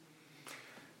impresionante.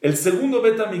 El segundo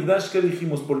Bet HaMikdash que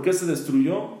dijimos, ¿por qué se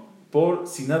destruyó? Por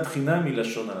Sinat Hinam y la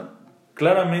Shonara.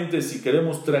 Claramente, si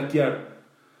queremos traquear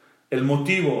el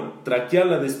motivo, traquear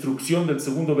la destrucción del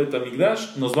segundo Bet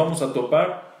HaMikdash, nos vamos a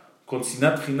topar con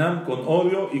Sinat Hinam, con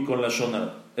odio y con la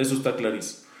Shonara. Eso está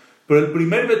clarísimo. Pero el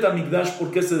primer Bet HaMikdash,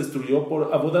 ¿por qué se destruyó?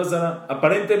 Por Avodah Zarah.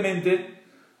 Aparentemente,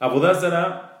 Avodah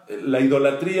Zarah, la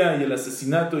idolatría y el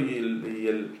asesinato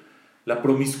y la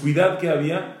promiscuidad que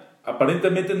había,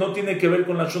 aparentemente no tiene que ver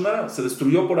con la Shonara. Se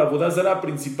destruyó por Avodah Zarah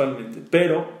principalmente.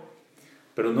 Pero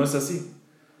no es así.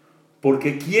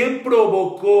 Porque ¿quién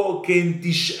provocó que en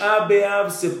Tisha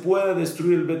B'Av se pueda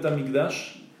destruir el Bet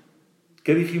HaMikdash?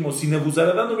 ¿Qué dijimos? Si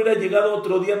Nebuzaradán hubiera llegado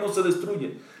otro día, no se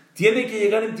destruye. Tiene que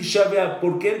llegar en Tisha B'Av.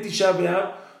 ¿Por qué en Tisha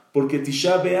B'Av? Porque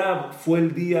Tisha B'Av fue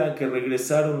el día que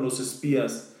regresaron los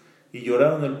espías y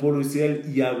lloraron al pueblo de Israel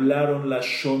y hablaron la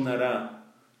Shonara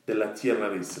de la tierra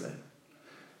de Israel.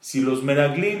 Si los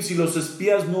meraglim, si los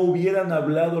espías no hubieran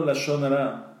hablado la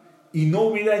Shonara y no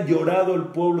hubieran llorado el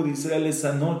pueblo de Israel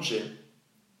esa noche,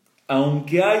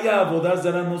 aunque haya Avodah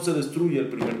Zarah, no se destruye el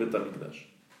primer Bet HaMikdash.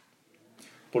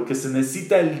 Porque se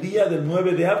necesita el día del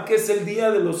 9 de Av, que es el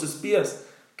día de los espías,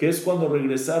 que es cuando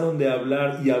regresaron de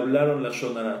hablar y hablaron la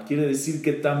Shonara. Quiere decir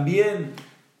que también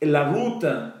la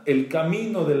ruta, el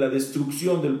camino de la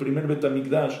destrucción del primer Bet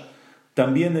HaMikdash,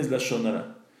 también es la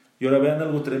Shonara. Y ahora vean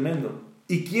algo tremendo.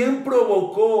 ¿Y quién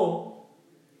provocó?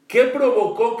 ¿Qué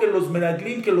provocó que los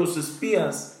meraglim, que los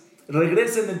espías,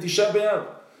 regresen en Tisha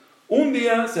B'Av? Un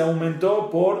día se aumentó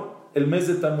por el mes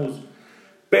de Tamuz.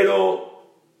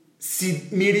 Pero si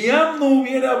Miriam no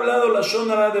hubiera hablado la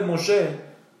Shonara de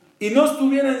Moshe y no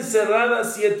estuviera encerrada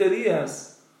 7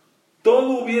 días,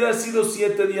 todo hubiera sido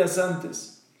 7 días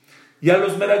antes. Y a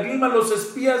los meraglim, a los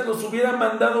espías, los hubiera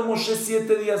mandado Moshe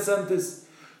 7 días antes.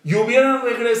 Y hubieran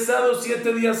regresado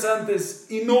 7 días antes.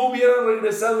 Y no hubieran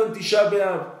regresado en Tisha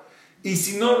B'Av. Y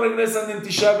si no regresan en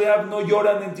Tisha B'Av, no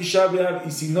lloran en Tisha B'Av.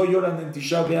 Y si no lloran en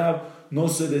Tisha B'Av, no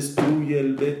se destruye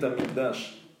el Bet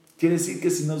HaMikdash. Quiere decir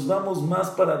que si nos vamos más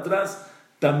para atrás,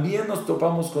 también nos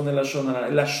topamos con el Ashonara.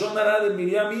 El Ashonara de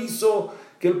Miriam hizo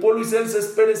que el pueblo de Israel se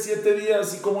espere 7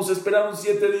 días, y como se esperaron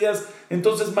 7 días,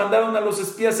 entonces mandaron a los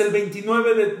espías el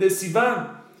 29 de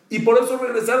Sivan, y por eso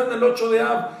regresaron el 8 de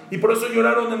Av, y por eso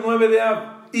lloraron el 9 de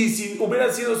Av, y si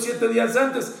hubiera sido 7 días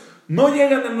antes, no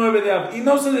llegan el 9 de Av, y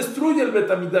no se destruye el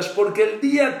Bet HaMikdash, porque el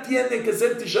día tiene que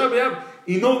ser Tisha B'Av,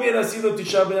 y no hubiera sido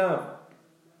Tisha B'Av.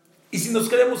 Y si nos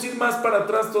queremos ir más para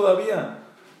atrás todavía,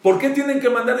 ¿por qué tienen que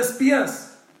mandar espías?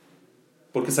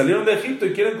 Porque salieron de Egipto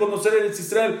y quieren conocer Eretz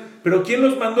Israel. Pero ¿quién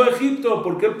los mandó a Egipto?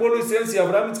 ¿Por qué el pueblo de Israel, si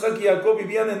Abraham, Isaac y Jacob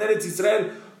vivían en Eretz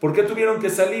Israel, por qué tuvieron que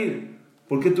salir?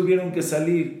 ¿Por qué tuvieron que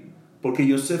salir? Porque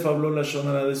Yosef habló la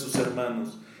Shonara de sus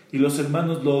hermanos. Y los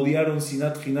hermanos lo odiaron.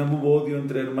 Sinat Hinam, hubo odio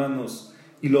entre hermanos.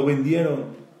 Y lo vendieron.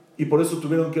 Y por eso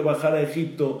tuvieron que bajar a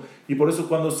Egipto. Y por eso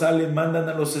cuando salen mandan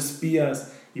a los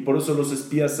espías. Y por eso los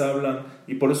espías hablan.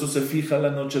 Y por eso se fija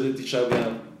la noche de Tisha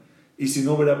B'Av. Y si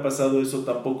no hubiera pasado eso,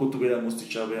 tampoco tuviéramos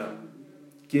Tisha B'Av.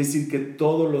 Quiere decir que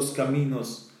todos los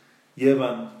caminos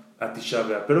llevan a Tisha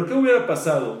B'Av. Pero ¿qué hubiera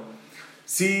pasado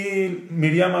si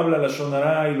Miriam habla la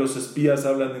Shonara y los espías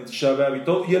hablan en Tisha B'Av y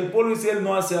todo, y el pueblo de Israel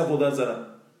no hace Avodah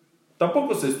Zarah?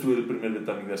 tampoco se destruye el primer Bet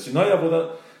HaMikdash.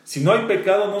 Si no hay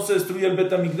pecado, no se destruye el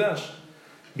Bet HaMikdash.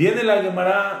 Viene la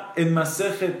Gemara en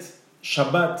Masejet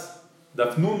Shabat,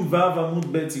 Daf Nun Vav Amud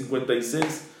Bet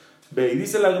 56b, y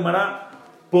dice la Gemara,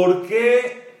 ¿por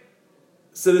qué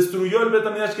se destruyó el Bet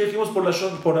HaMikdash que dijimos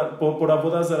por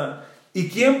Avodah Zará? ¿Y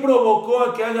quién provocó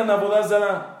a que hagan Avodah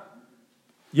Zará?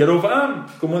 Yerovam,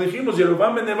 como dijimos,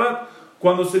 Yerovam ben Nebat,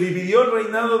 cuando se dividió el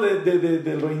reinado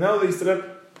del reinado de Israel,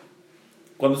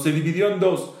 cuando se dividió en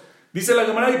dos. Dice la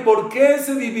Gemara, ¿y por qué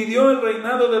se dividió el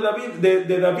reinado de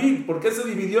David? ¿Por qué se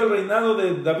dividió el reinado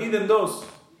de David en dos?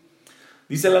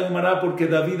 Dice la Gemara, porque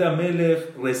David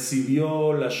Amelech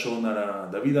recibió la Shonara.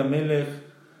 David Amelech,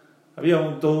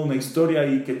 había toda una historia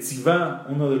ahí que Tzivá,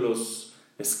 uno de los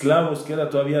esclavos que era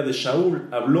todavía de Shaul,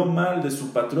 habló mal de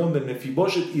su patrón, de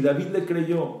Mefiboshet, y David le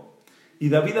creyó. Y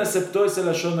David aceptó ese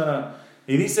Lashon Hara.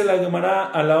 Y dice la Gemara,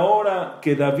 a la hora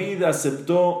que David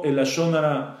aceptó el Lashon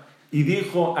Hara y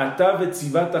dijo, Atavet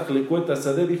Tzivat Achlekuet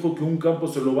Asadeh, dijo que un campo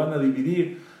se lo van a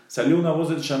dividir, salió una voz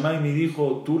del Shammai y me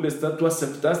dijo, tú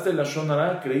aceptaste el Lashon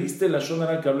Hara, creíste el Lashon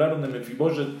Hara que hablaron de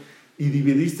Mefiboshet y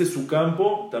dividiste su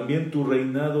campo, también tu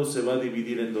reinado se va a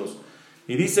dividir en dos.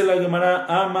 Y dice la Gemara,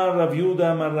 Amar Rav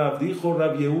Yehuda Amar Rav, dijo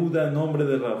Rav Yehuda en nombre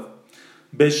de Rav,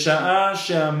 Besha'a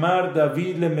she'amar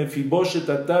David le Mefiboshet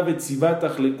ata vetzivat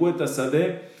achlekuet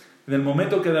asadeh, en el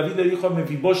momento que David le dijo a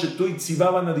Mefiboshet, tú y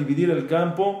Tzivá van a dividir el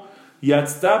campo,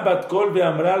 Yatzta bat kol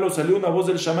ve'amralo, salió una voz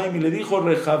del Shammai y le dijo,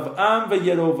 Rehab'am ve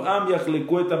Yerovam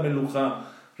yachlekuet ameluja,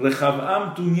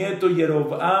 Rehab'am tu nieto y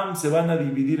Yerovam se van a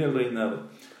dividir el reinado.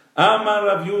 Amar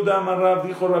Rav Yehuda Amar Rav,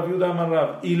 dijo Rav Yehuda Amar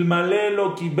Rav, Ilmale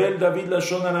lo kibel David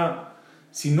lashon hara,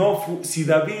 si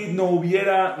David no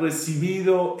hubiera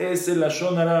recibido ese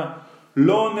Lashon Hara,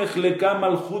 lo nechleka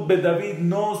malchut be David,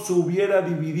 no se hubiera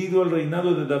dividido el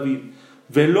reinado de David.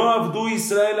 Velo abdu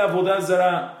Israel avodah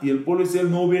zará, y el pueblo de Israel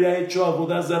no hubiera hecho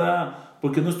avodah zará,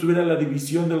 porque no estuviera la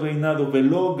división del reinado.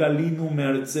 Velo galinu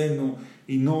me'artzenu,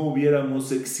 y no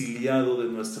hubiéramos exiliado de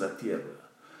nuestra tierra.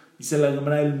 Dice la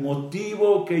Gemara, el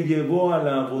motivo que llevó a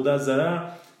la avodah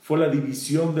zará fue la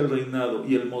división del reinado,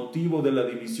 y el motivo de la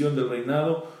división del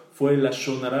reinado fue la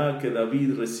Lashon Hara que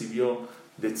David recibió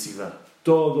de Tzivá.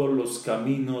 Todos los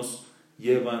caminos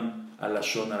llevan a la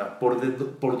Lashon Hara. Por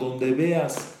donde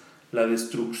veas la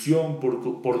destrucción,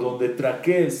 por donde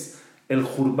traques el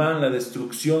Jurban, la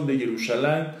destrucción de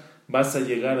Jerusalén, vas a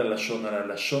llegar a la Lashon Hara. La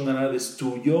Lashon Hara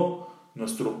destruyó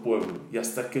nuestro pueblo, y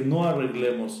hasta que no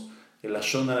arreglemos el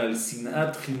Lashon Hara, el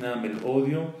Sinat Hinam, el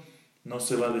odio, no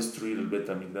se va a destruir el Bet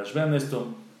HaMikdash. Vean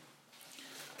esto,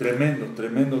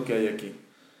 tremendo que hay aquí.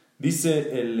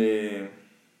 Dice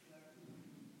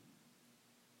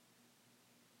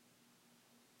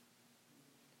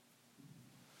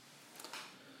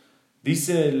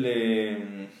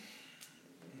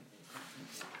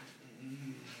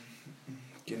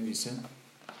 ¿quién dice?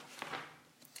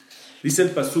 Dice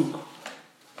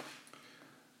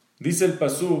el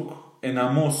Pasuk en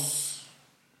Amós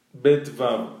Bet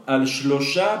Vav, al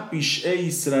Shlosha Pish'ei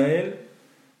Israel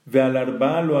ve'al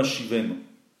Arba'a lo ashivenu.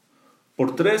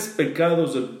 Por 3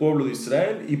 pecados del pueblo de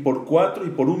Israel, y por 4 y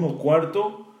por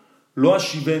 1/4 lo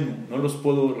ashivenu, no los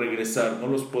puedo regresar, no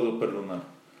los puedo perdonar.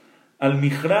 Al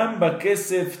Mihram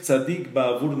Bakesef Tzadik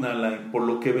Ba'avur Nalaim, por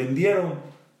lo que vendieron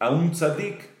a un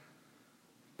tzadik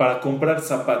para comprar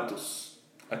zapatos.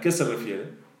 ¿A qué se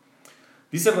refiere?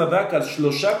 Dice Radak, al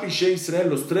Shlosha Pishei Israel,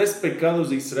 los 3 pecados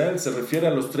de Israel, se refiere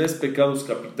a los 3 pecados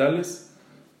capitales,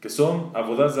 que son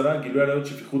Avodah Zará, Gilui Arayot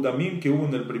y Fichut Damim, que hubo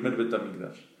en el primer Bet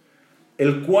HaMikdash.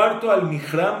 El 4, al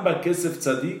Mihram Bakesef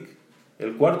Tzadik,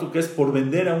 el 4 que es por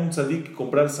vender a un tzadik y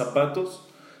comprar zapatos,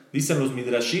 dicen los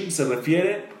Midrashim, se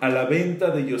refiere a la venta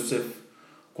de Yosef.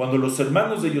 Cuando los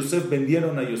hermanos de Yosef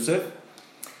vendieron a Yosef,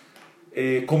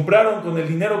 compraron con el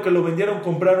dinero que lo vendieron,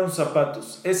 compraron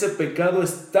zapatos. Ese pecado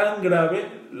es tan grave,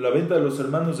 la venta de los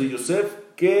hermanos de Yosef,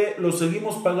 que lo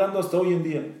seguimos pagando hasta hoy en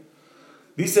día.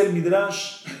 Dice el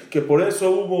Midrash que por eso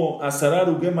hubo Azarar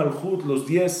Ugem Malchut, los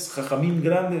 10 Jajamim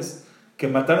grandes que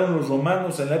mataron los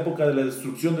romanos en la época de la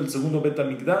destrucción del segundo Bet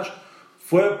HaMikdash,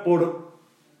 fue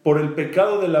por el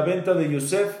pecado de la venta de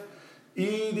Yosef.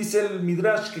 Y dice el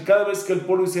Midrash que cada vez que el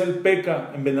pueblo de Israel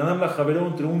peca en Benhamu la Javeró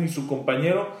entre uno y su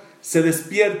compañero, se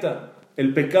despierta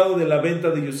el pecado de la venta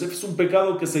de Yosef. Es un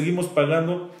pecado que seguimos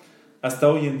pagando hasta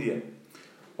hoy en día.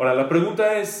 Ahora, la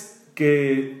pregunta es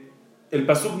que el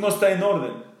pasuk no está en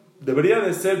orden. Debería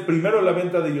de ser primero la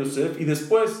venta de Yosef y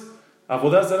después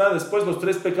Avodah Zará, después los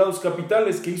 3 pecados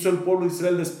capitales que hizo el pueblo de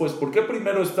Israel después. ¿Por qué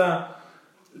primero está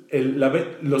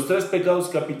los 3 pecados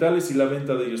capitales y la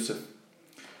venta de Yosef?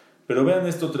 Pero vean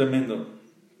esto tremendo.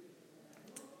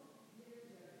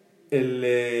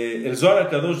 el Zohar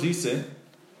HaKadosh dice,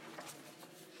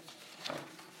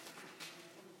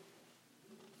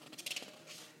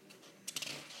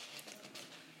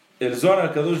 el Zohar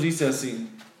HaKadosh dice así,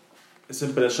 es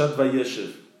en Perashat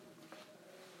Vayeshev,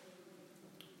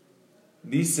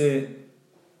 dice,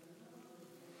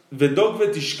 ודוק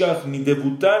ותשכח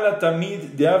מדבוטל התמיד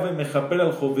דעה ומחפר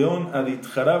על חוביון עד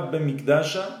יתחרב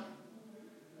במקדשה.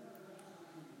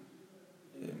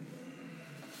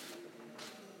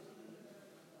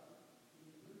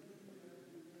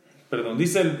 Perdón,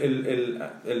 dice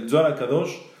el Zohar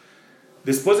HaKadosh,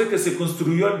 después de que se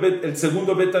construyó el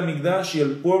segundo Bet HaMikdash y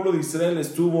el pueblo de Israel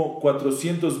estuvo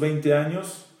 420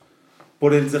 años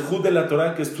por el Zehut de la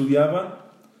Torah que estudiaban,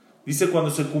 dice,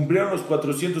 cuando se cumplieron los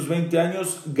 420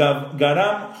 años,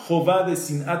 Garam Jová de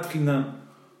Sinat Hinam,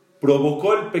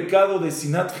 provocó el pecado de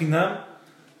Sinat Hinam,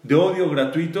 de odio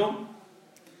gratuito.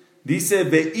 Dice,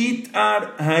 Veit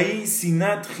ar hai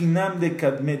Sinat Hinam de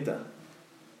Kadmeta,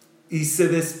 y se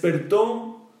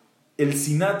despertó el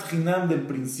Sinat Hinam del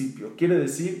principio. Quiere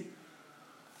decir,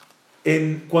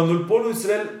 cuando el pueblo de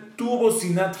Israel tuvo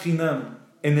Sinat Hinam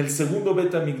en el segundo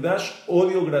Bet HaMikdash,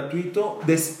 odio gratuito,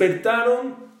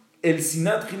 despertaron el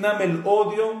Sinat Hinam, el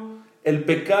odio, el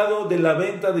pecado de la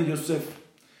venta de Yosef.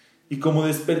 Y como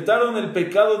despertaron el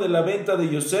pecado de la venta de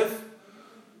Yosef,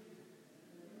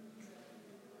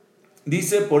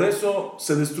 dice, por eso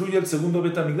se destruye el segundo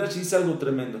Bet HaMikdash, y dice algo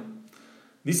tremendo.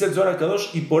 Dice el Zohar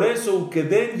HaKadosh, y por eso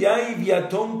Ukeden Yai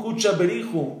Viaton Kucha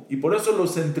Berihu, y por eso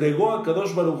los entregó a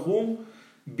Kadosh Baruj Hu,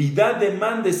 Vidá de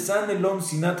man de San Elon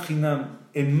Sinat Hinam,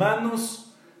 en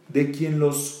manos de quien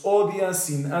los odia,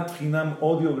 Sinat Hinam,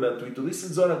 odio gratuito. Dice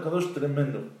el Zohar HaKadosh,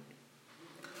 tremendo.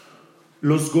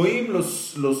 Los goim,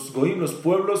 los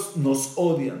pueblos nos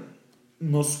odian.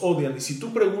 Y si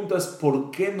tú preguntas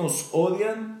por qué nos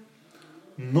odian,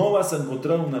 no vas a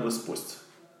encontrar una respuesta.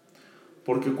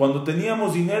 Porque cuando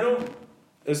teníamos dinero,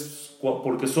 es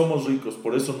porque somos ricos,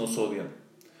 por eso nos odian.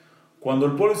 Cuando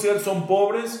el pueblo de Israel son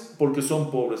pobres, porque son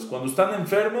pobres. Cuando están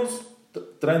enfermos,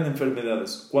 traen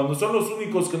enfermedades. Cuando son los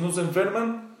únicos que no se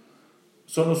enferman,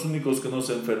 son los únicos que no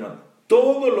se enferman.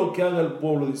 Todo lo que haga el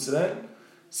pueblo de Israel,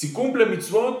 si cumple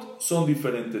mitzvot, son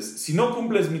diferentes. Si no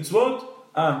cumples mitzvot,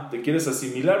 te quieres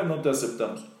asimilar, no te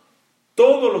aceptamos.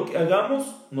 Todo lo que hagamos,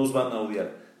 nos van a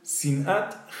odiar.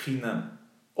 Sinat Hinam,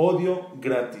 odio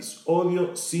gratis,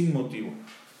 odio sin motivo.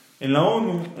 En la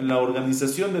ONU, en la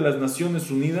Organización de las Naciones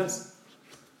Unidas,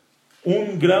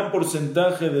 un gran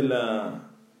porcentaje de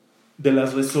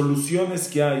las resoluciones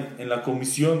que hay en la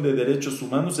Comisión de Derechos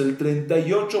Humanos, el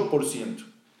 38%.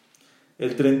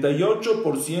 El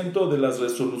 38% de las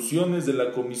resoluciones de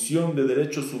la Comisión de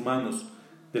Derechos Humanos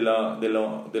de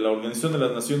la Organización de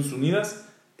las Naciones Unidas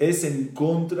es en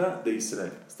contra de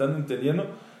Israel. ¿Están entendiendo?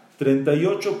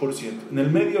 38%. En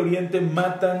el Medio Oriente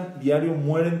matan, diario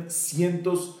mueren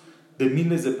cientos de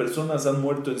miles de personas. Han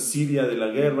muerto en Siria de la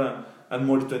guerra, han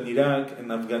muerto en Irak,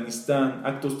 en Afganistán,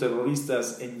 actos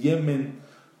terroristas, en Yemen,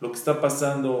 lo que está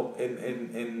pasando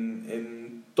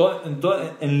en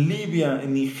Libia,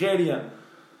 en Nigeria,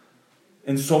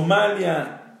 en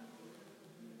Somalia,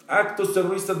 actos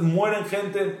terroristas, mueren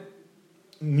gente,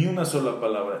 ni una sola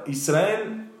palabra.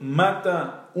 Israel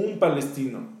mata un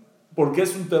palestino porque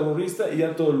es un terrorista y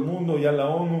ya todo el mundo, ya la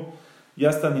ONU, ya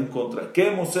están en contra. ¿Qué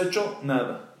hemos hecho?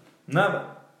 Nada.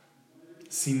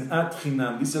 Sinat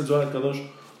Hinam, dice el Zohar HaKadosh,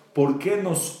 ¿por qué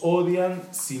nos odian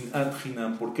Sinat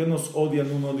Hinam? ¿Por qué nos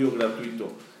odian un odio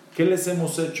gratuito? ¿Qué les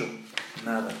hemos hecho?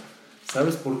 Nada.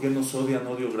 ¿Sabes por qué nos odian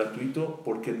odio gratuito?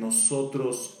 Porque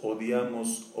nosotros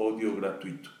odiamos odio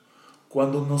gratuito.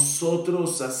 Cuando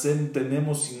nosotros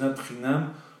tenemos Sinat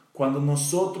Hinam, cuando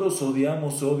nosotros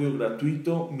odiamos odio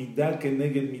gratuito, Midah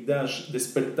keneged midash,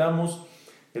 despertamos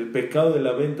el pecado de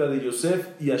la venta de Yosef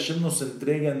y Hashem nos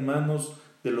entrega en manos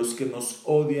de los que nos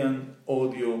odian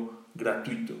odio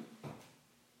gratuito.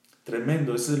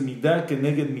 Tremendo, ese es el Midah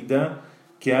keneged midah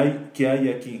que hay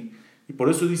aquí. Y por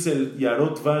eso dice el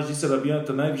Yarot Vash, dice Rabbi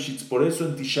Yonatanai Bishitz, por eso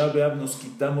en Tisha B'Av nos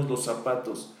quitamos los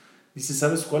zapatos. Dice,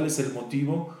 ¿sabes cuál es el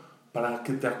motivo? Para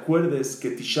que te acuerdes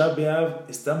que Tisha B'Av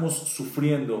estamos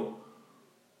sufriendo.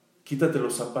 Quítate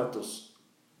los zapatos,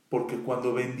 porque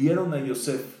cuando vendieron a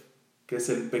Yosef, que es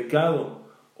el pecado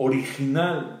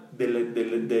original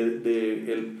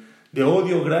de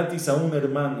odio gratis a un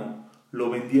hermano, lo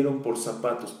vendieron por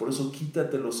zapatos. Por eso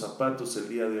quítate los zapatos el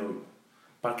día de hoy,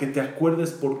 para que te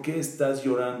acuerdes por qué estás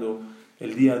llorando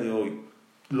el día de hoy.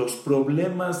 Los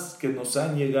problemas que nos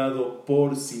han llegado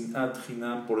por Sinat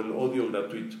Hinam, por el odio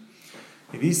gratuito.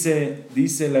 Y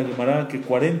dice la Gemara que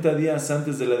 40 días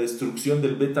antes de la destrucción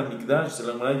del Bet HaMikdash,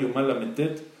 la Gemara Yomá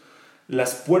Lametet,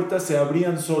 las puertas se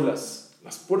abrían solas.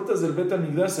 Las puertas del Bet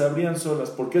HaMikdash se abrían solas.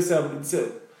 ¿Por qué se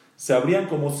abrían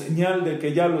como señal de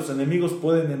que ya los enemigos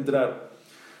pueden entrar?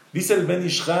 Dice el Ben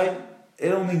Ish Chai,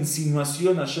 era una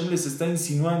insinuación, Hashem les está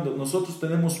insinuando, nosotros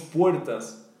tenemos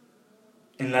puertas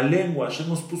en la lengua, Hashem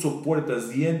nos puso puertas,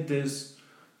 dientes,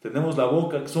 tenemos la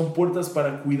boca, que son puertas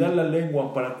para cuidar la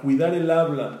lengua, para cuidar el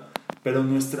habla, pero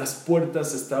nuestras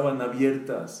puertas estaban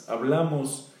abiertas,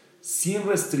 hablamos sin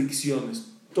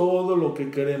restricciones, todo lo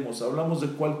que queremos, hablamos de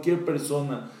cualquier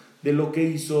persona, de lo que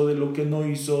hizo, de lo que no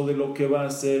hizo, de lo que va a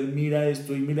hacer, mira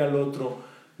esto y mira lo otro,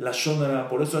 la shonara.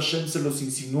 Por eso Hashem se los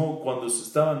insinuó cuando se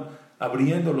estaban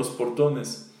abriendo los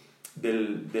portones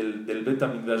del Bet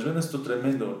HaMikdash. Ven esto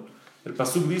tremendo. El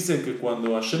pasuk dice que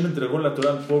cuando Hashem entregó la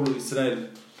Torah al pueblo de Israel,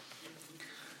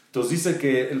 entonces dice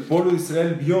que el pueblo de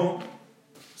Israel vio,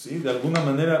 ¿sí? De alguna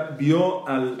manera vio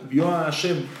a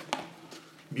Hashem,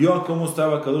 vio a cómo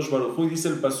estaba Kadosh Baruj Hu, y dice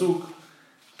el pasuk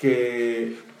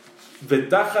que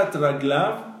Vetachat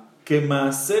raglav que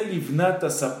maaseh livnat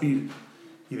asapir,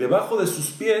 y debajo de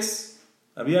sus pies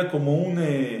había como un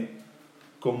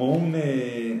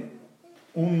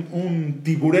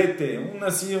tiburete,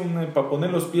 para poner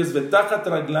los pies, Vetachat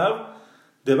raglav,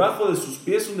 debajo de sus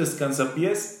pies un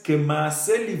descansapiés, que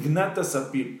maaseh livnat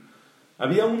asapir.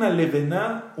 Había una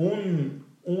levená,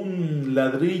 un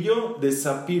ladrillo de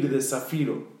sapir, de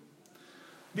zafiro.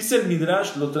 Dice el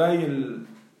Midrash, lo trae el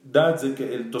Daz,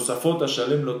 que el Tosafot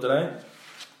Shalem lo trae.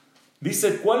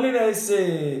 Dice, ¿cuál era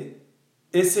ese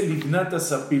livnat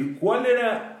sapir? ¿Cuál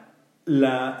era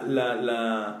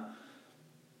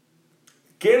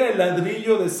qué era el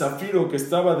ladrillo de zafiro que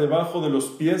estaba debajo de los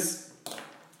pies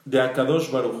de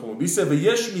Akadosh Baruj Hu? Dice,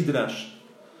 Veyesh Midrash.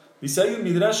 Dice, hay un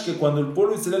Midrash que cuando el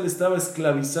pueblo de Israel estaba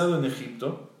esclavizado en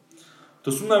Egipto,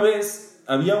 entonces una vez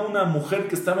había una mujer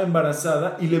que estaba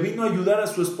embarazada y le vino a ayudar a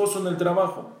su esposo en el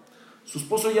trabajo. Su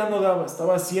esposo ya no daba,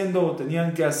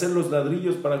 tenían que hacer los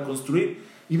ladrillos para construir,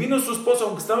 y vino su esposo,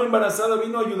 aunque estaba embarazada,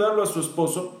 vino a ayudarlo a su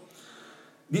esposo.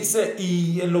 Dice,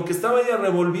 y en lo que estaba ella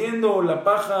revolviendo la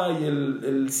paja y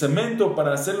el cemento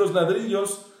para hacer los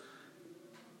ladrillos,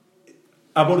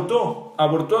 abortó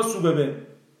a su bebé.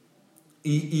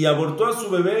 Y abortó a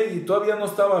su bebé y todavía no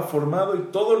estaba formado, y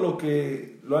todo lo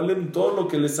que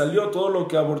le salió, todo lo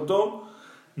que abortó,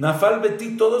 Nafal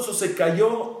Betí, todo eso se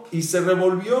cayó y se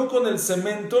revolvió con el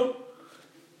cemento,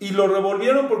 y lo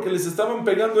revolvieron porque les estaban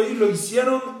pegando ahí, lo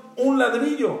hicieron un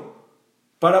ladrillo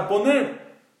para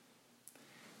poner.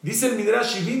 Dice el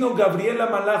Midrash, y vino Gabriel a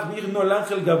Malach, vino el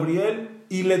ángel Gabriel,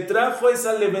 y le trajo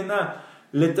esa levená,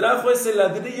 le trajo ese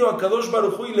ladrillo a Kadosh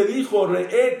Baruj Hu y le dijo,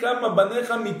 Re'e kama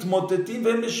baneja mitmotetim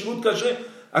ven beshivut kashe.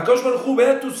 A Kadosh Baruj Hu, ve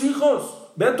a tus hijos,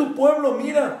 ve a tu pueblo,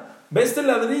 mira, ve este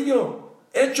ladrillo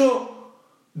hecho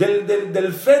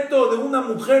del feto de una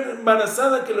mujer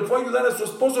embarazada que le fue a ayudar a su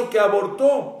esposo que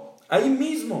abortó ahí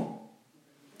mismo.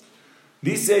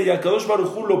 Dice, y a Kadosh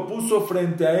Baruj Hu lo puso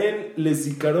frente a él, le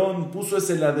zicarón, puso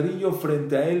ese ladrillo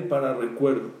frente a él para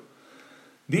recuerdo.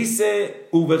 Dice,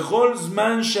 Ubechol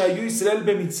zman shayu Israel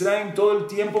bemitzrayim, todo el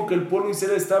tiempo que el pueblo de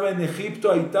Israel estaba en Egipto,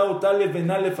 aitá otá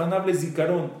levená lefanable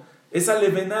zicarón. Esa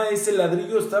levená, ese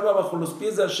ladrillo estaba bajo los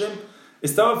pies de Hashem,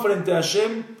 estaba frente a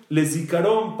Hashem, le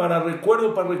zicarón, para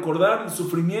recuerdo, para recordar el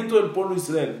sufrimiento del pueblo de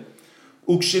Israel.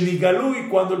 Ukshenigalú, y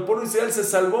cuando el pueblo de Israel se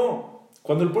salvó,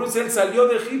 cuando el pueblo de Israel salió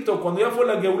de Egipto, cuando ya fue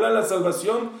la Geulá, la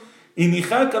salvación, y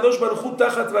Nijá Kadosh Baruj Hu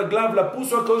tajat raglav, la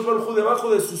puso a Kadosh Baruj Hu debajo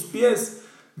de sus pies.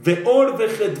 Veor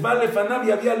vejetva lefanav,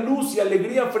 y había luz y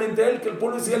alegría frente a él, que el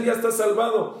pueblo de Israel ya está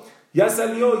salvado, ya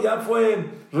salió, ya fue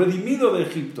redimido de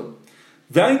Egipto.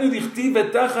 Veainu dichti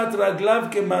vetajat raglav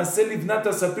que maaseh livnat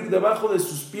asapir, debajo de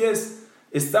sus pies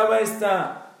estaba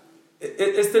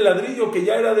este ladrillo que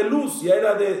ya era de luz, ya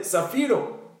era de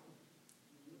zafiro.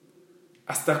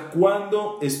 ¿Hasta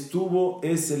cuándo estuvo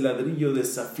ese ladrillo de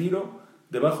zafiro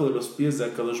debajo de los pies de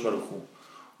Akadosh Baruj Hu?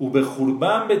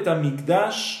 Ubechurban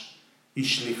betamikdash y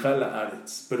Shlihal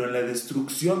Haaretz. Pero en la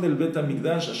destrucción del Bet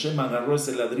HaMikdash, Hashem agarró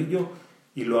ese ladrillo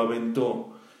y lo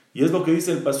aventó. Y es lo que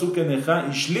dice el pasuk en Ejá,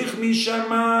 Ishlich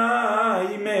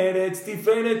mishamayim eretz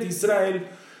tiferet Israel,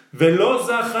 velo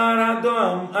zachar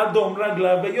adom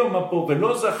raglav beyom hapo,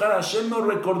 velo zachar, Hashem no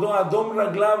recordó a Adom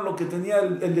raglav, lo que tenía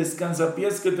el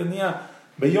descansapiés que tenía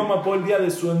beyom hapo el día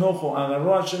de su enojo.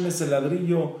 Agarró a Hashem ese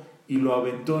ladrillo y lo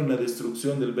aventó en la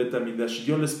destrucción del Bet HaMikdash.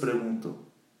 Yo les pregunto,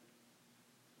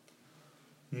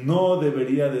 no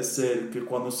debería de ser que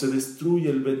cuando se destruye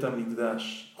el Bet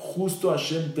HaMikdash, justo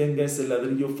Hashem tenga ese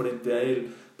ladrillo frente a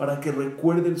él para que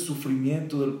recuerde el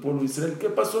sufrimiento del pueblo de Israel. ¿Qué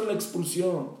pasó en la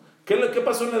expulsión? ¿Qué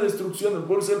pasó en la destrucción? El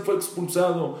pueblo de Israel fue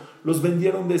expulsado, los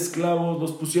vendieron de esclavos,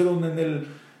 los pusieron en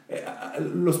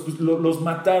los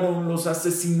mataron, los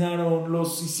asesinaron,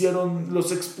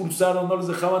 los expulsaron, no les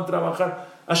dejaban trabajar.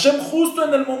 Hashem, justo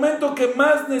en el momento que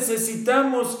más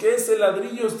necesitamos que ese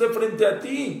ladrillo esté frente a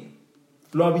ti,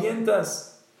 lo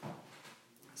avientas.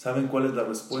 ¿Saben cuál es la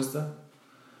respuesta?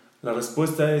 La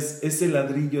respuesta es, ese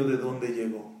ladrillo ¿de dónde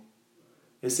llegó?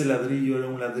 Ese ladrillo era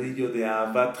un ladrillo de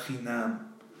Ahavat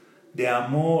Hinam, de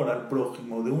amor al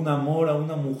prójimo, de un amor a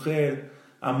una mujer,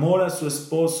 amor a su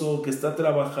esposo que está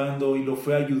trabajando y lo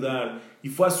fue a ayudar y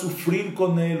fue a sufrir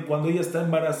con él cuando ella está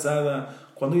embarazada,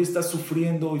 cuando ella está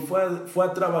sufriendo, y fue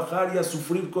a trabajar y a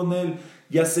sufrir con él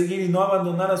y a seguir y no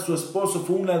abandonar a su esposo.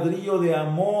 Fue un ladrillo de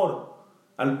amor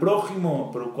al prójimo.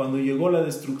 Pero cuando llegó la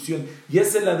destrucción, y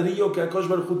ese ladrillo que Akadosh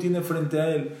Baruj Hu tiene frente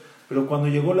a él, pero cuando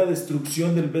llegó la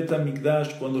destrucción del Bet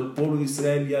HaMikdash, cuando el pueblo de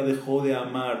Israel ya dejó de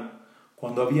amar,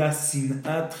 cuando había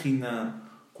sinat hinam,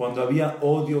 cuando había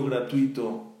odio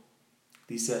gratuito,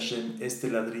 dice Hashem, este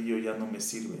ladrillo ya no me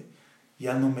sirve,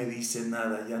 ya no me dice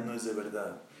nada, ya no es de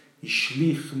verdad.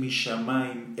 Ishlich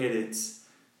mishamayim eretz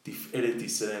tiferet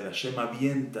Israel. Hashem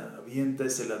avienta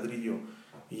ese ladrillo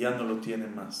y ya no lo tiene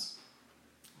más.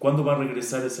 ¿Cuándo va a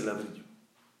regresar ese ladrillo?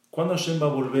 ¿Cuándo Hashem va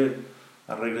a volver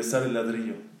a regresar el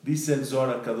ladrillo? Dice el Zohar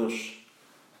HaKadosh,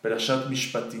 Perashat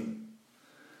Mishpatim.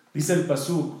 Dice el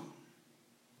Pasuk,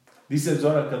 dice el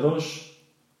Zohar HaKadosh,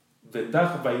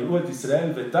 Vetach vairu et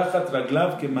Israel, vetachat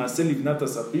raglav que maaseh livnat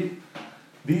asapir.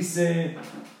 Dice,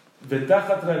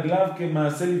 vetachat raglav que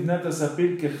maaseh livnat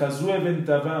asapir que chazue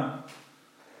ventava.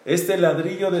 Este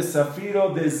ladrillo de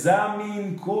zafiro de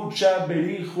zamin kucha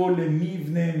berijo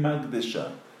lemivne magdesha.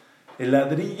 El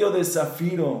ladrillo de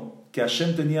zafiro que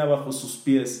Hashem tenía bajo sus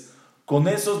pies, con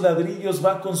esos ladrillos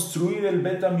va a construir el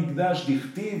Bet HaMikdash.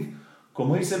 Dichtiv,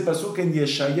 como dice el pasuk en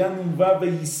Yeshayahu va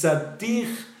veisatich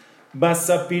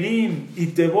basapirim, y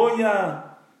te voy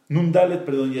a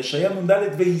Yeshayahu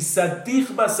Nundalet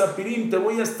veisatich basapirim, te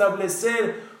voy a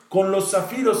establecer con los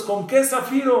zafiros. ¿Con qué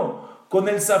zafiro? Con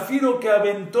el zafiro que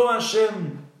aventó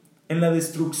Hashem en la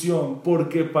destrucción,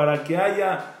 porque para que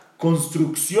haya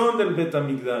construcción del Bet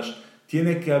HaMikdash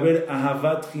tiene que haber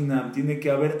Ahavat Hinam, tiene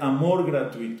que haber amor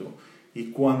gratuito.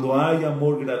 Y cuando hay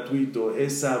amor gratuito,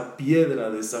 esa piedra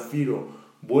de zafiro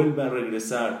vuelve a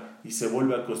regresar y se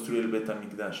vuelve a construir el Bet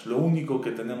HaMikdash. Lo único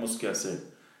que tenemos que hacer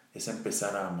es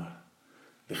empezar a amar,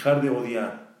 dejar de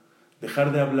odiar,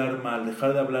 dejar de hablar mal,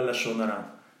 dejar de hablar la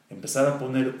shonara, empezar a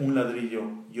poner un ladrillo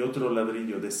y otro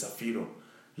ladrillo de zafiro,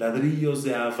 ladrillos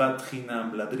de Ahavat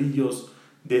Hinam, ladrillos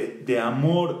de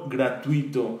amor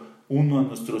gratuito uno a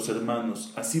nuestros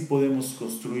hermanos. Así podemos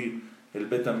construir el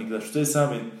Bet HaMikdash. Ustedes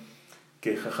saben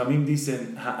que Jajamim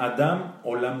dicen Ha'adam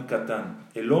Olam Katan,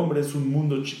 el hombre es un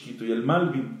mundo chiquito, y el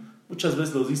Malvin muchas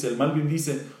veces lo dice, el Malvin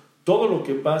dice, todo lo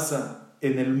que pasa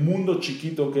en el mundo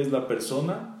chiquito que es la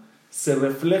persona, se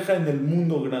refleja en el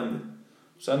mundo grande.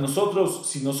 O sea,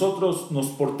 si nosotros nos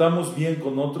portamos bien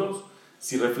con otros,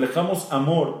 si reflejamos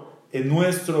amor en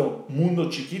nuestro mundo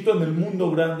chiquito, en el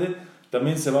mundo grande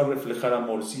también se va a reflejar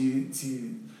amor. Si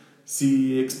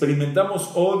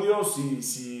experimentamos odio,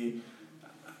 si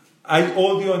hay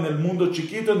odio en el mundo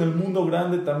chiquito, en el mundo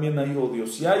grande también hay odio.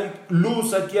 Si hay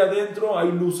luz aquí adentro, hay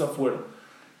luz afuera.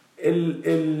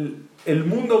 El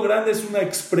mundo grande es una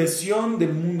expresión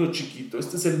del mundo chiquito.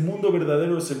 Este es el mundo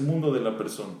verdadero, es el mundo de la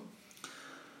persona.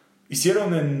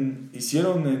 Hicieron en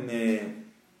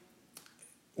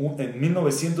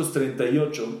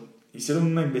 1938, hicieron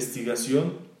una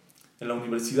investigación en la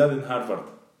universidad en Harvard.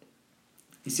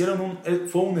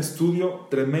 Fue un estudio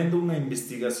tremendo, una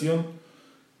investigación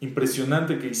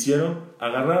impresionante que hicieron.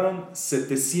 Agarraron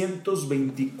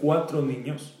 724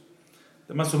 niños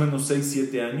de más o menos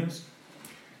 6-7 años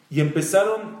y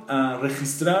empezaron a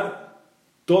registrar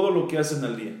todo lo que hacen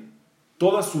al día,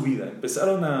 toda su vida.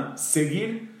 Empezaron a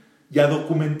seguir y a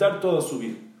documentar toda su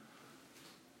vida,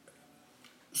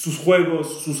 sus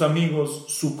juegos, sus amigos,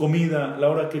 su comida, la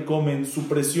hora que comen, su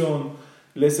presión.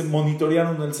 Les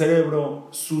monitorearon el cerebro,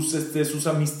 sus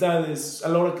amistades, a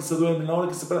la hora que se duermen, a la hora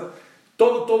que se paran.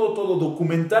 Todo,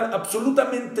 documentar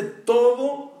absolutamente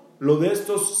todo lo de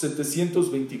estos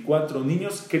 724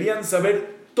 niños. Querían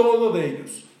saber todo de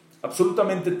ellos,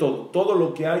 absolutamente todo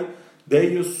lo que hay de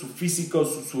ellos, su físico,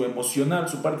 su emocional,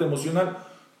 su parte emocional,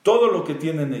 todo lo que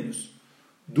tienen ellos.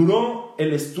 Duró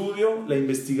el estudio, la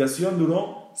investigación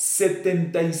duró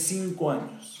 75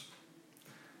 años.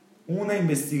 Una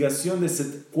investigación de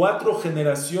 4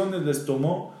 generaciones les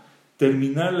tomó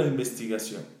terminar la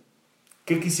investigación.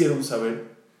 ¿Qué quisieron saber?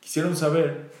 Quisieron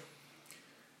saber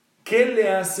qué le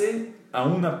hace a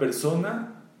una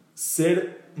persona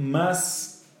ser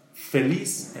más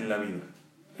feliz en la vida.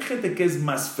 Hay gente que es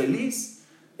más feliz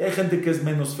y hay gente que es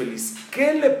menos feliz.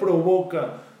 ¿Qué le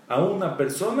provoca a una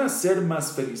persona ser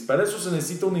más feliz? Para eso se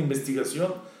necesita una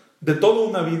investigación de toda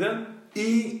una vida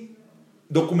y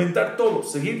documentar todo,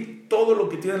 seguir todo lo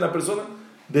que tiene la persona,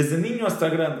 desde niño hasta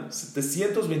grande.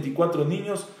 724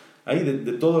 niños, ahí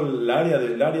de todo el área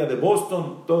de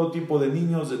Boston, todo tipo de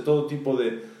niños, de todo tipo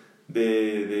de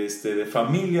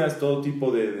familias, todo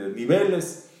tipo de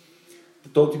niveles, de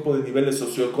todo tipo de niveles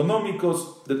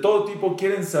socioeconómicos, de todo tipo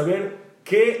quieren saber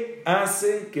qué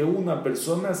hace que una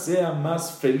persona sea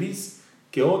más feliz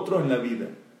que otro en la vida.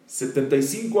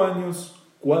 75 años,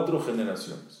 4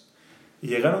 generaciones. Y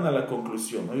llegaron a la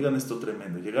conclusión, oigan esto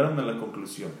tremendo, llegaron a la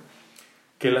conclusión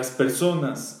que las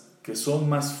personas que son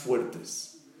más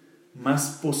fuertes,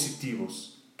 más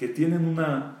positivos, que tienen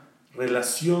una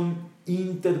relación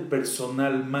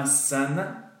interpersonal más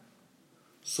sana,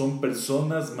 son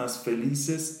personas más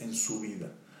felices en su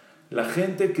vida. La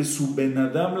gente que su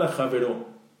Benadam la javeró,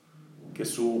 que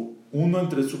su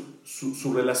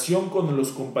relación con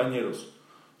los compañeros,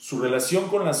 su relación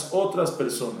con las otras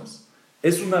personas,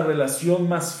 es una relación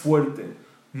más fuerte,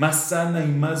 más sana y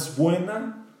más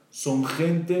buena, son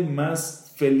gente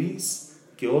más feliz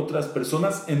que otras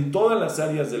personas en todas las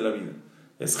áreas de la vida.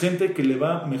 Es gente que le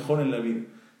va mejor en la vida.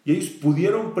 Y ellos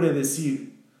pudieron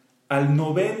predecir al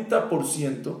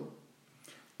 90%,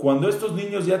 cuando estos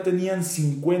niños ya tenían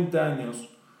 50 años,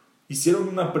 hicieron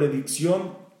una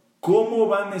predicción, cómo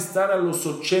van a estar a los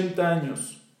 80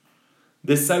 años,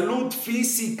 de salud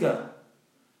física.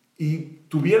 Y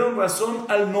tuvieron razón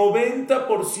al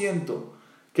 90%,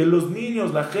 que los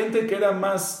niños, la gente que era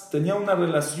más, tenía una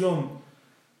relación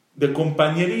de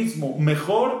compañerismo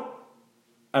mejor,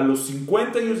 a los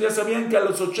 50 ellos ya sabían que a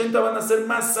los 80 van a ser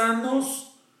más sanos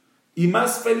y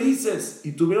más felices,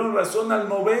 y tuvieron razón al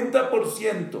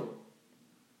 90%.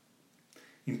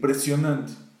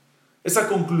 Impresionante. Esa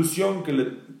conclusión que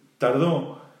le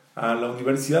tardó a la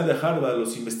Universidad de Harvard, a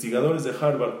los investigadores de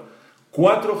Harvard,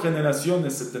 4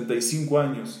 generaciones, 75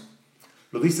 años.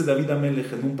 Lo dice David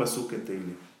Amelech en un pasuk en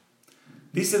Tehilim.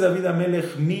 Dice David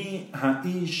Amelech, Mi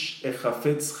haish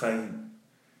echafetz chaim.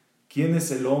 ¿Quién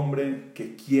es el hombre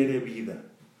que quiere vida?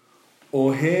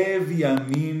 Ohev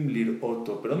yamim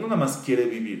lir'oto. Pero no nada más quiere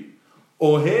vivir.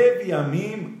 Ohev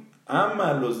yamim,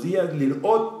 ama los días,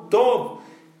 lir'ot tov.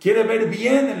 Quiere ver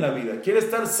bien en la vida. Quiere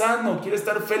estar sano, quiere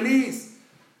estar feliz.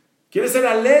 Quiere ser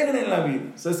alegre en la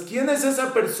vida. ¿Sabes quién es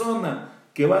esa persona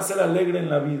que va a ser alegre en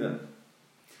la vida?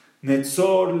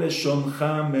 Netzor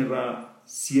leshoncha merra.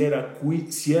 Cierra,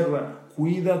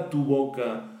 cuida tu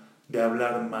boca de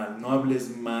hablar mal. No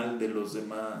hables mal de los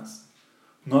demás.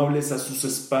 No hables a sus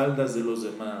espaldas de los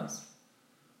demás.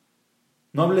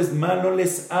 No hables mal, no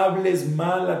les hables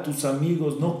mal a tus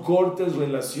amigos. No cortes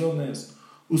relaciones.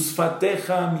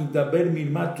 Usfateja midaber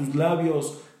mirma, tus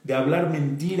labios de hablar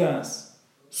mentiras.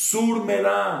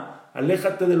 Surmerá,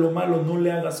 aléjate de lo malo, no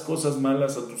le hagas cosas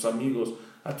malas a tus amigos,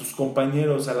 a tus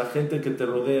compañeros, a la gente que te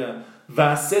rodea.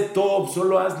 Vase top,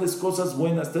 solo hazles cosas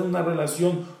buenas, ten una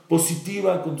relación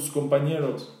positiva con tus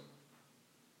compañeros.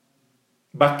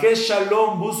 Bakesh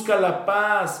shalom, busca la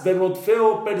paz.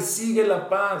 Berotfeo, persigue la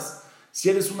paz. Si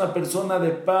eres una persona de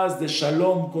paz, de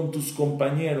shalom con tus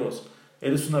compañeros,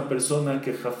 eres una persona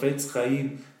que Jafetz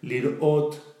Chaim,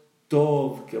 Lirot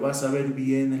Tov, que vas a ver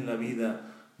bien en la vida,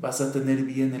 vas a tener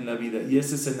bien en la vida. Y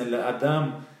ese es en el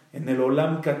Adam, en el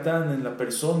Olam Katán, en la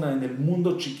persona, en el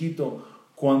mundo chiquito.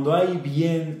 Cuando hay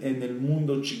bien en el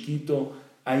mundo chiquito,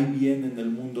 hay bien en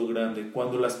el mundo grande.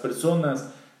 Cuando las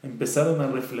personas empezaron a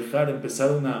reflejar,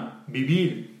 empezaron a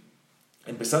vivir,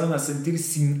 empezaron a sentir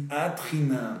sinat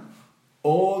hinam,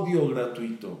 odio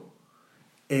gratuito,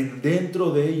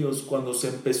 dentro de ellos, cuando se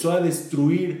empezó a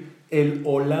destruir el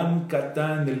Olam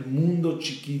Katán, el mundo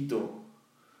chiquito,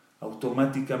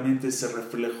 automáticamente se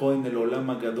reflejó en el Olam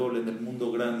Agadol, en el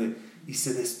mundo grande, y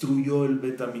se destruyó el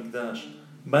Bet HaMikdash.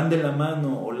 Van de la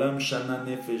mano, Olam Shana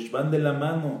Nefesh, van de la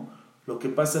mano lo que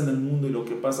pasa en el mundo y lo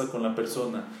que pasa con la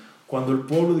persona. Cuando el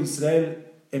pueblo de Israel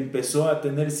empezó a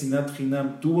tener sinat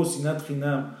hinam, tuvo sinat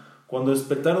hinam, cuando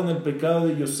despertaron el pecado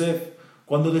de Yosef,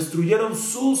 cuando destruyeron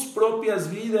sus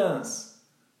propias vidas,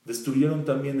 destruyeron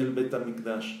también el Bet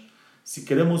HaMikdash. Si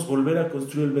queremos volver a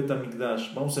construir el Bet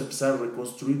HaMikdash, vamos a empezar a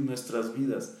reconstruir nuestras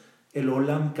vidas, el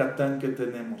Olam Katán que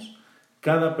tenemos.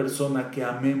 Cada persona que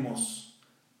amemos,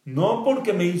 no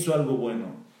porque me hizo algo bueno,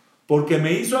 porque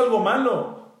me hizo algo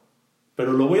malo,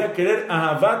 pero lo voy a querer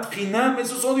ahavat hinam,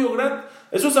 eso es odio gratis,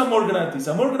 eso es amor gratis.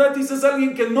 Amor gratis es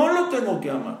alguien que no lo tengo que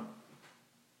amar,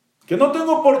 que no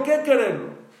tengo por qué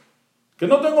quererlo, que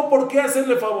no tengo por qué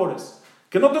hacerle favores,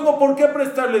 que no tengo por qué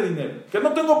prestarle dinero, que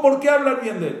no tengo por qué hablar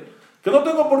bien de él, que no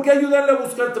tengo por qué ayudarle a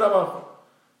buscar trabajo.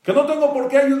 que no tengo por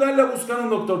qué ayudarle a buscar un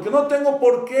doctor, que no tengo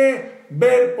por qué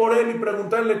ver por él y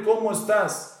preguntarle cómo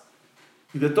estás.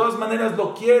 Y de todas maneras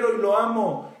lo quiero y lo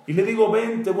amo. Y le digo,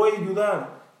 ven, te voy a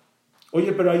ayudar.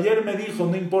 Oye, pero ayer me dijo,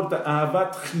 no importa,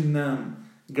 Ahavat Hinam,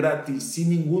 gratis, sin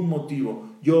ningún motivo,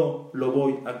 yo lo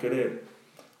voy a querer.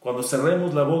 Cuando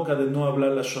cerremos la boca de no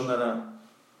hablar la Shonara,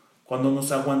 cuando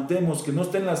nos aguantemos, que no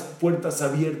estén las puertas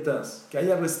abiertas, que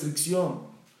haya restricción.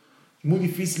 Muy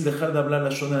difícil dejar de hablar la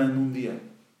Shonara en un día.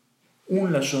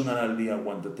 Un Lashon Hara al día,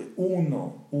 aguántate.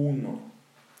 Uno.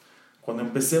 Cuando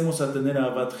empecemos a tener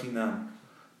Ahavat Hinam,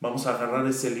 vamos a agarrar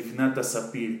ese Livnat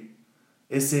Sapir,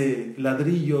 ese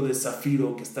ladrillo de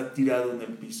zafiro que está tirado en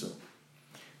el piso.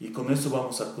 Y con eso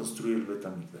vamos a construir el Bet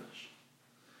HaMikdash.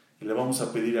 Y le vamos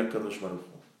a pedir a Kadosh Baruj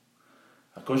Hu.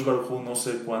 A Kadosh Baruj Hu no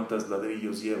sé cuántos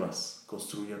ladrillos llevas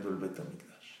construyendo el Bet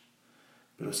HaMikdash.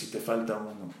 Pero si te falta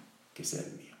uno, que sea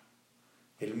el mío.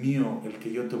 El mío, el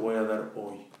que yo te voy a dar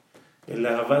hoy. El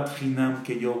Ahavat Hinam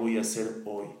que yo voy a hacer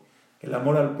hoy. El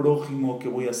amor al prójimo que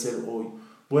voy a hacer hoy.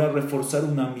 Voy a reforzar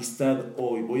una amistad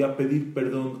hoy. Voy a pedir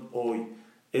perdón hoy.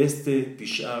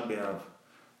 Tisha B'Av.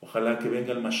 Ojalá que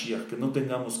venga el Mashiach, que no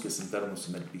tengamos que sentarnos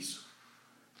en el piso.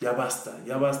 Ya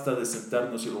basta de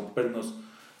sentarnos y rompernos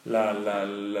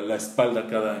la espalda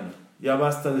cada año. Ya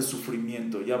basta de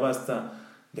sufrimiento, ya basta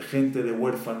de gente, de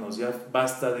huérfanos, ya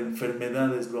basta de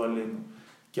enfermedades, lo aleno,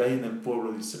 que hay en el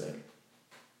pueblo de Israel.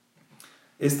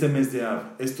 Este mes de Av,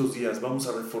 estos días, vamos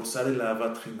a reforzar el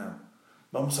Ahavat Hinam.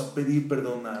 Vamos a pedir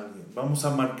perdón a alguien. Vamos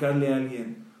a marcarle a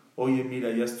alguien. Oye,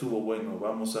 mira, ya estuvo bueno.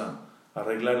 Vamos a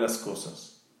arreglar las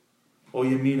cosas.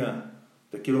 Oye, mira,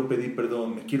 te quiero pedir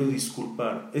perdón. Me quiero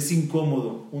disculpar. Es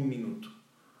incómodo. Un minuto.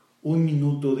 Un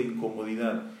minuto de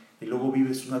incomodidad. Y luego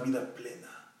vives una vida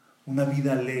plena. Una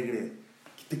vida alegre.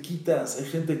 Te quitas. Hay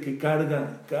gente que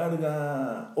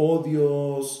carga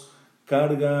odios,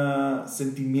 carga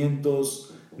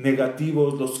sentimientos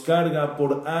negativos, los carga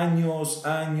por años,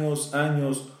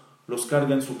 los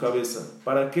carga en su cabeza.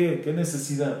 ¿Para qué? ¿Qué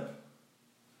necesidad?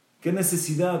 ¿Qué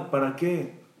necesidad? ¿Para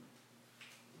qué?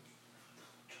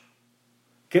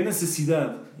 ¿Qué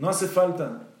necesidad? No hace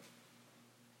falta.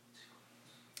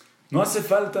 No hace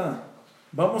falta.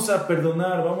 Vamos a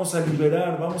perdonar, vamos a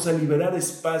liberar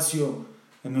espacio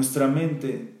en nuestra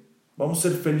mente. Vamos a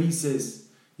ser felices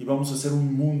y vamos a hacer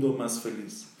un mundo más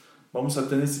feliz. Vamos a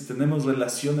tener, si tenemos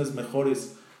relaciones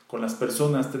mejores con las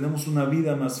personas, tenemos una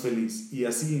vida más feliz. Y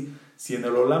así, si en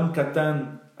el Olam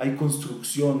Katán hay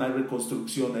construcción, hay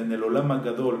reconstrucción, en el Olam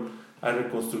Agadol hay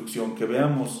reconstrucción, que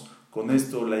veamos con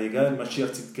esto la llegada del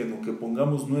Mashiach Tzidkenu, que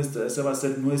pongamos ese va a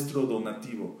ser nuestro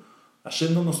donativo.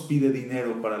 Hashem no nos pide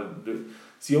dinero para...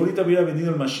 Si ahorita hubiera venido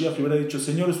el Mashiach y hubiera dicho,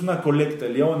 Señor, es una colecta,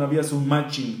 el Eliyahu Anabí hace un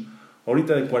matching,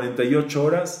 ahorita de 48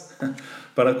 horas...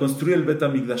 para construir el Bet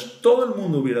HaMikdash, todo el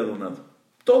mundo hubiera donado.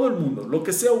 Todo el mundo, lo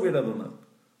que sea hubiera donado.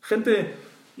 Gente,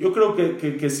 yo creo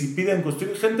que si piden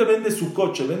construir, gente vende su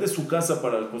coche, vende su casa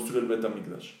para construir el Bet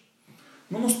HaMikdash.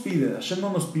 No nos pide, Hashem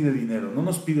no nos pide dinero, no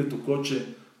nos pide tu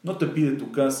coche, no te pide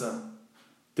tu casa.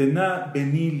 Tena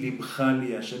beni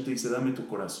libjali, Hashem te dice, dame tu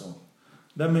corazón.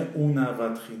 Dame una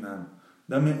Ahavat Hinam,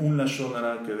 dame un Lashon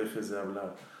Hara que dejes de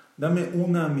hablar. Dame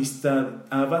una amistad,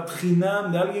 Ahavat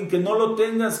Hinam, de alguien que no lo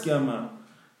tengas que amar.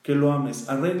 Que lo ames,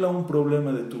 arregla un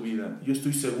problema de tu vida. Yo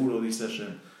estoy seguro, dice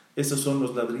Hashem, esos son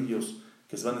los ladrillos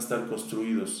que van a estar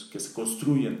construidos, que se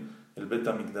construyen el Bet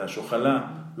HaMikdash.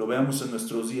 Ojalá lo veamos en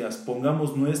nuestros días,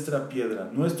 pongamos nuestra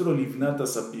piedra, nuestro Livnat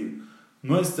Sapir,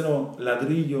 nuestro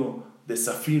ladrillo de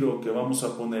zafiro que vamos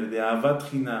a poner, de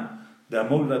Ahavat Hinam, de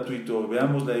amor gratuito.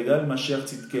 Veamos la llegada del Mashiach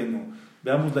Tzidkenu,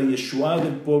 veamos la Yeshua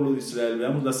del pueblo de Israel,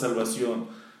 veamos la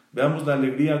salvación. Veamos la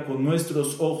alegría con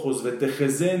nuestros ojos.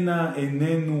 Vetejezena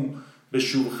enenu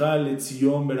beshuvcha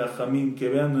leTzion berachamim. Que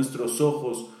vean nuestros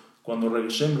ojos cuando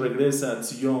Hashem regresa a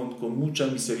Tzion con mucha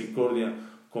misericordia,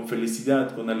 con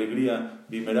felicidad, con alegría.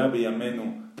 Bimerá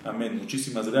beyamenu. Amén.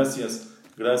 Muchísimas gracias.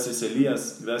 Gracias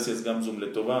Elías. Gracias Gamzum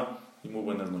Letová. Y muy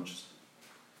buenas noches.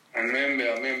 Amén,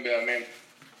 amén.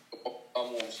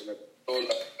 Vamos,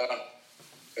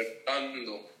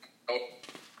 Fernando.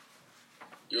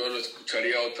 Yo lo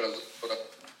escucharía otras horas.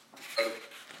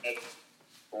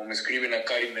 Como me escriben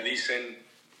acá y me dicen,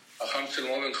 Aham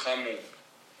Shlomo Benhamu,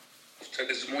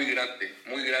 usted es muy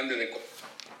grande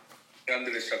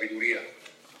de sabiduría.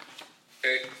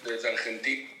 Desde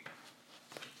Argentina,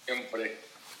 siempre,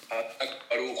 Atak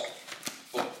Baruch,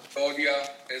 su historia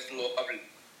es loable,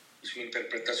 y su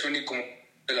interpretación y como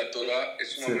de la Torah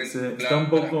es sumamente está un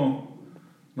poco,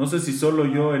 no sé si solo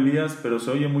yo, Elías, pero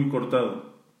se oye muy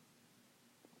cortado.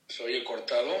 ¿Se oye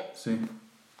cortado? Sí.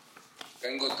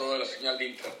 Tengo toda la señal de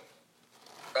internet.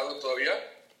 ¿Cortado todavía?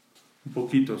 Un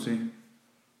poquito, sí.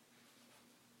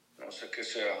 No sé qué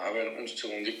sea. A ver, un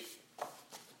segundito.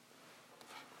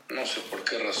 No sé por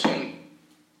qué razón.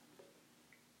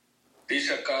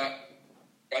 Dice acá,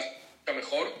 ¿está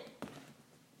mejor?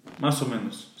 Más o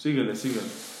menos. Síguele.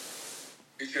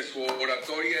 Dice, su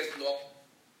oratoria es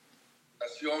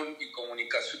oración y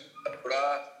comunicación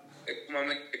natural, es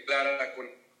sumamente clara,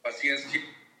 con paciencia,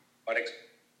 para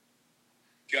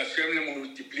que Hashem le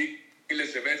multiplique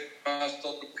miles de veces más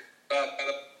todo lo que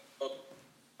cada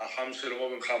Aham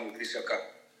Shlomo Benhamu, dice acá.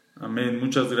 Amén.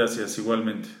 Muchas gracias,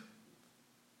 igualmente.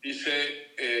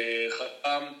 Dice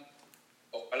Jajam,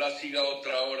 ojalá siga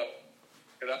otra hora.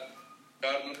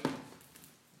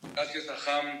 Gracias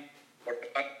a Ham por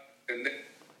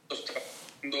entender los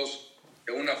trasfondos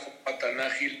de una forma tan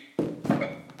ágil.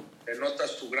 Denota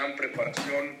su gran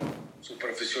preparación, su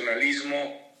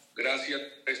profesionalismo. Gracias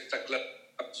por esta clase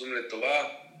de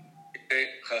Tová.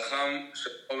 Jajam, se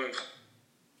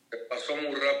pasó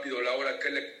muy rápido la hora. ¿Qué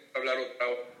le quiero hablar otra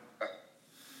hora?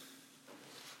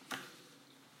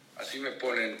 Así me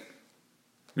ponen.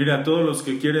 Mira, todos los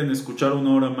que quieren escuchar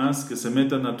una hora más, que se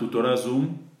metan a tu Torah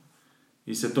Zoom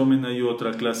y se tomen ahí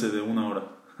otra clase de una hora.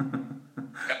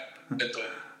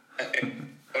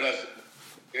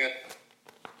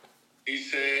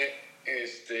 Dice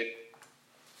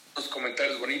los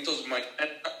comentarios bonitos. Mañana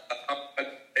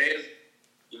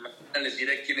y mañana les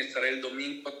diré quién estará el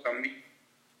domingo. También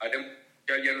haremos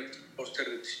ya nuestro póster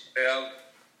de Tisbeab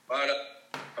para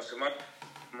la semana.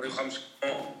 Como dijo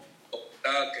Shlomo,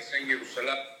 que sea en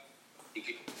Jerusalén y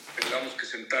que tengamos que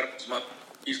sentarnos más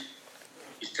y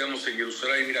estemos en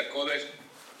Jerusalén y Miracodes,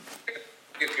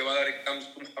 que va a dar el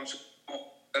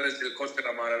desde el coste de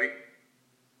la maravilla.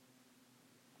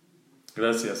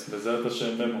 Gracias, Besat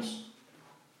Hashem, vemos.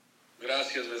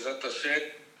 Gracias, Besat Hashem.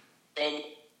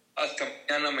 Todo. Hasta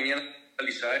mañana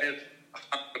Israel.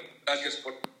 Gracias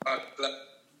por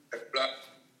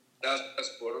gracias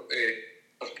por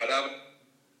las palabras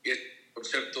y estos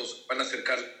conceptos van a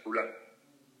acercar a